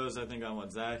 That goes, I think, on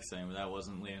what Zach's saying, but that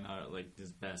wasn't Leonardo,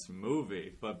 his best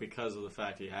movie, but because of the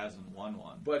fact he hasn't won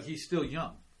one. But he's still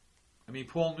young. I mean,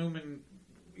 Paul Newman,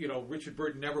 Richard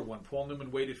Burton never won. Paul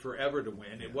Newman waited forever to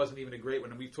win. Yeah. It wasn't even a great one,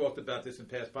 and we've talked about this in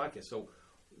past podcasts. So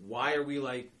why are we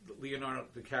like, Leonardo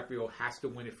DiCaprio has to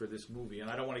win it for this movie? And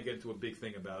I don't want to get into a big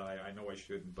thing about it. I know I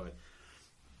shouldn't, but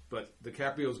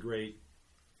DiCaprio's great.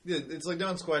 Yeah, it's like no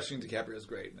one's questioning DiCaprio's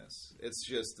greatness. It's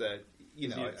just that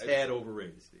he's a tad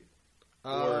overrated, Steve.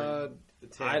 I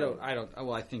don't.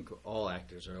 Well, I think all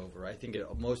actors are over. I think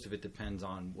most of it depends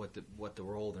on what the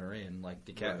role they're in. Like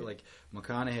like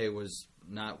McConaughey was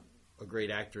not a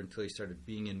great actor until he started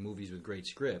being in movies with great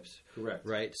scripts. Correct.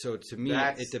 Right. So to me,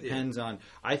 it depends on.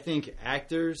 I think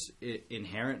actors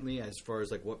inherently, as far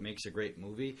as like what makes a great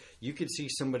movie, you could see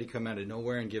somebody come out of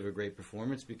nowhere and give a great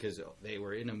performance because they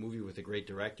were in a movie with a great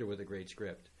director with a great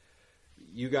script.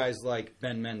 You guys like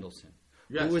Ben Mendelsohn.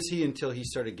 Yes. Who was he until he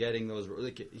started getting those?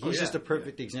 He's just a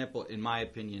perfect example, in my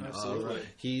opinion. Absolutely.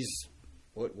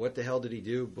 what the hell did he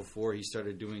do before he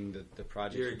started doing the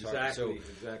project? You're exactly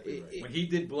right. When he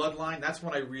did Bloodline, that's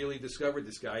when I really discovered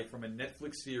this guy from a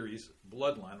Netflix series,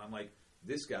 Bloodline. I'm like,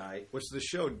 this guy, which the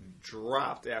show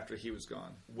dropped after he was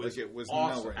gone. Was it was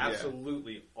awesome, nowhere.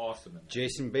 absolutely awesome. In that.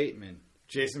 Jason Bateman.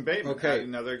 Okay,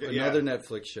 another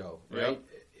Netflix show, right?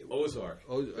 Yep. Ozark.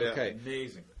 Okay,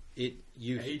 amazing. And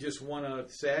he just won a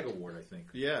SAG award, I think.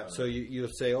 Yeah. So you'll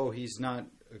say, oh, he's not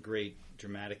a great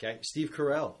dramatic actor. Steve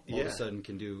Carell all of a sudden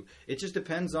can do. It just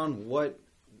depends on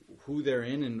who they're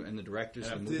in and the directors.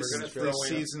 And this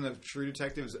season of True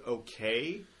Detective is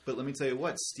okay, but let me tell you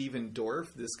what, Steven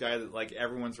Dorff, this guy that like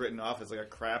everyone's written off as like a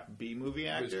crap B movie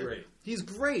actor, great. He's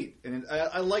great, and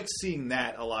I like seeing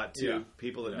that a lot too. Yeah.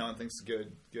 People that no one thinks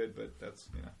good, but that's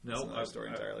that's another story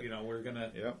entirely.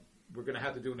 We're gonna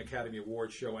have to do an Academy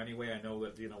Awards show anyway. I know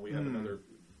that we have another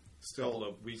couple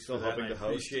of weeks still for that. hoping And to I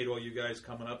appreciate all you guys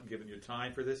coming up and giving your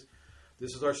time for this.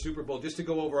 This is our Super Bowl. Just to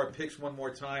go over our picks one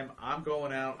more time, I'm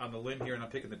going out on the limb here and I'm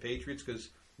picking the Patriots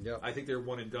because I think they're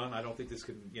one and done. I don't think this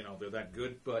can, they're that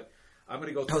good, but I'm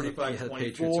going to go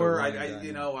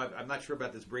 35-24. I'm not sure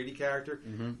about this Brady character.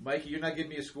 Mm-hmm. Mikey, you're not giving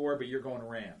me a score, but you're going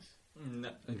Rams. No.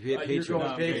 You're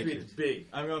going Patriots big.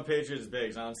 I'm going Patriots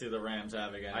big. So I don't see the Rams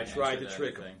having anything. I tried to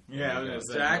trick him. Yeah, I was going to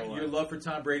say. Zach, your love for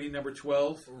Tom Brady, number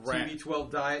 12. TV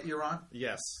 12 diet you're on?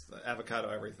 Yes. Avocado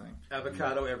everything.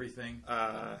 Avocado everything.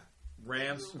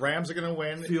 Rams are going to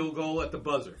win. Field goal at the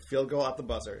buzzer. Field goal at the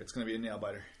buzzer. It's going to be a nail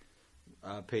biter.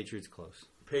 Patriots close.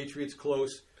 Patriots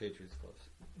close. Patriots close.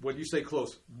 What do you say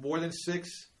close? More than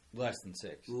 6? Less than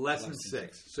 6. Less than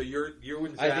 6. So you're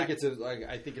with Zach. I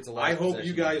think it's a I hope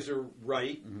you guys are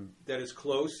right that it's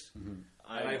close. Mm-hmm.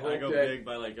 I go big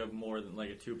by like a more than like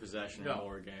a 2 possession or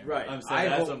more game. Right. I'm saying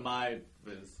that's what my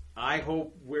is. I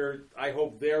hope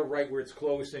they're right where it's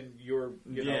close and you're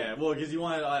well, because you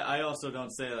want. I also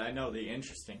don't say that. I know the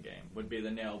interesting game would be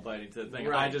the nail biting to the thing.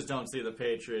 Right. I just don't see the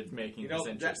Patriots making this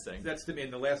interesting. That's to me.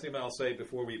 And the last thing I'll say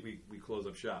before we close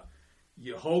up shop.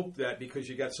 You hope that because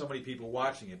you got so many people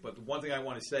watching it. But the one thing I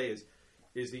want to say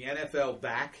is the NFL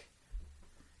back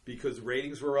because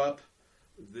ratings were up.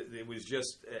 It was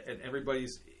just, and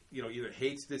everybody's either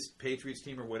hates this Patriots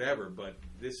team or whatever. But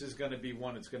this is going to be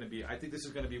one. It's going to be. I think this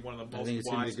is going to be one of the most. I think it's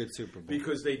going to be a good Super Bowl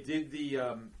because they did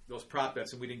the those prop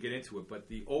bets and we didn't get into it. But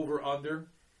the over under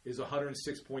is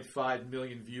 106.5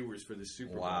 million viewers for the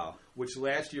Super Bowl. Wow. Which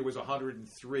last year was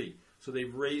 103. So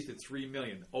they've raised it 3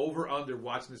 million. Over under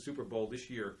watching the Super Bowl this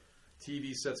year,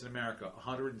 TV sets in America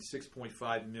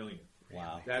 106.5 million.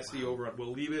 Wow. That's the over.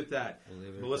 We'll leave it at that.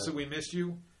 Melissa, we missed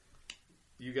you.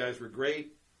 You guys were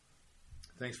great.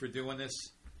 Thanks for doing this,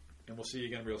 and we'll see you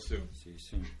again real soon. See you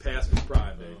soon. Past is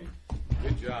prime, baby.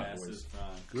 Good job, boys. Past is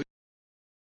prime. Good.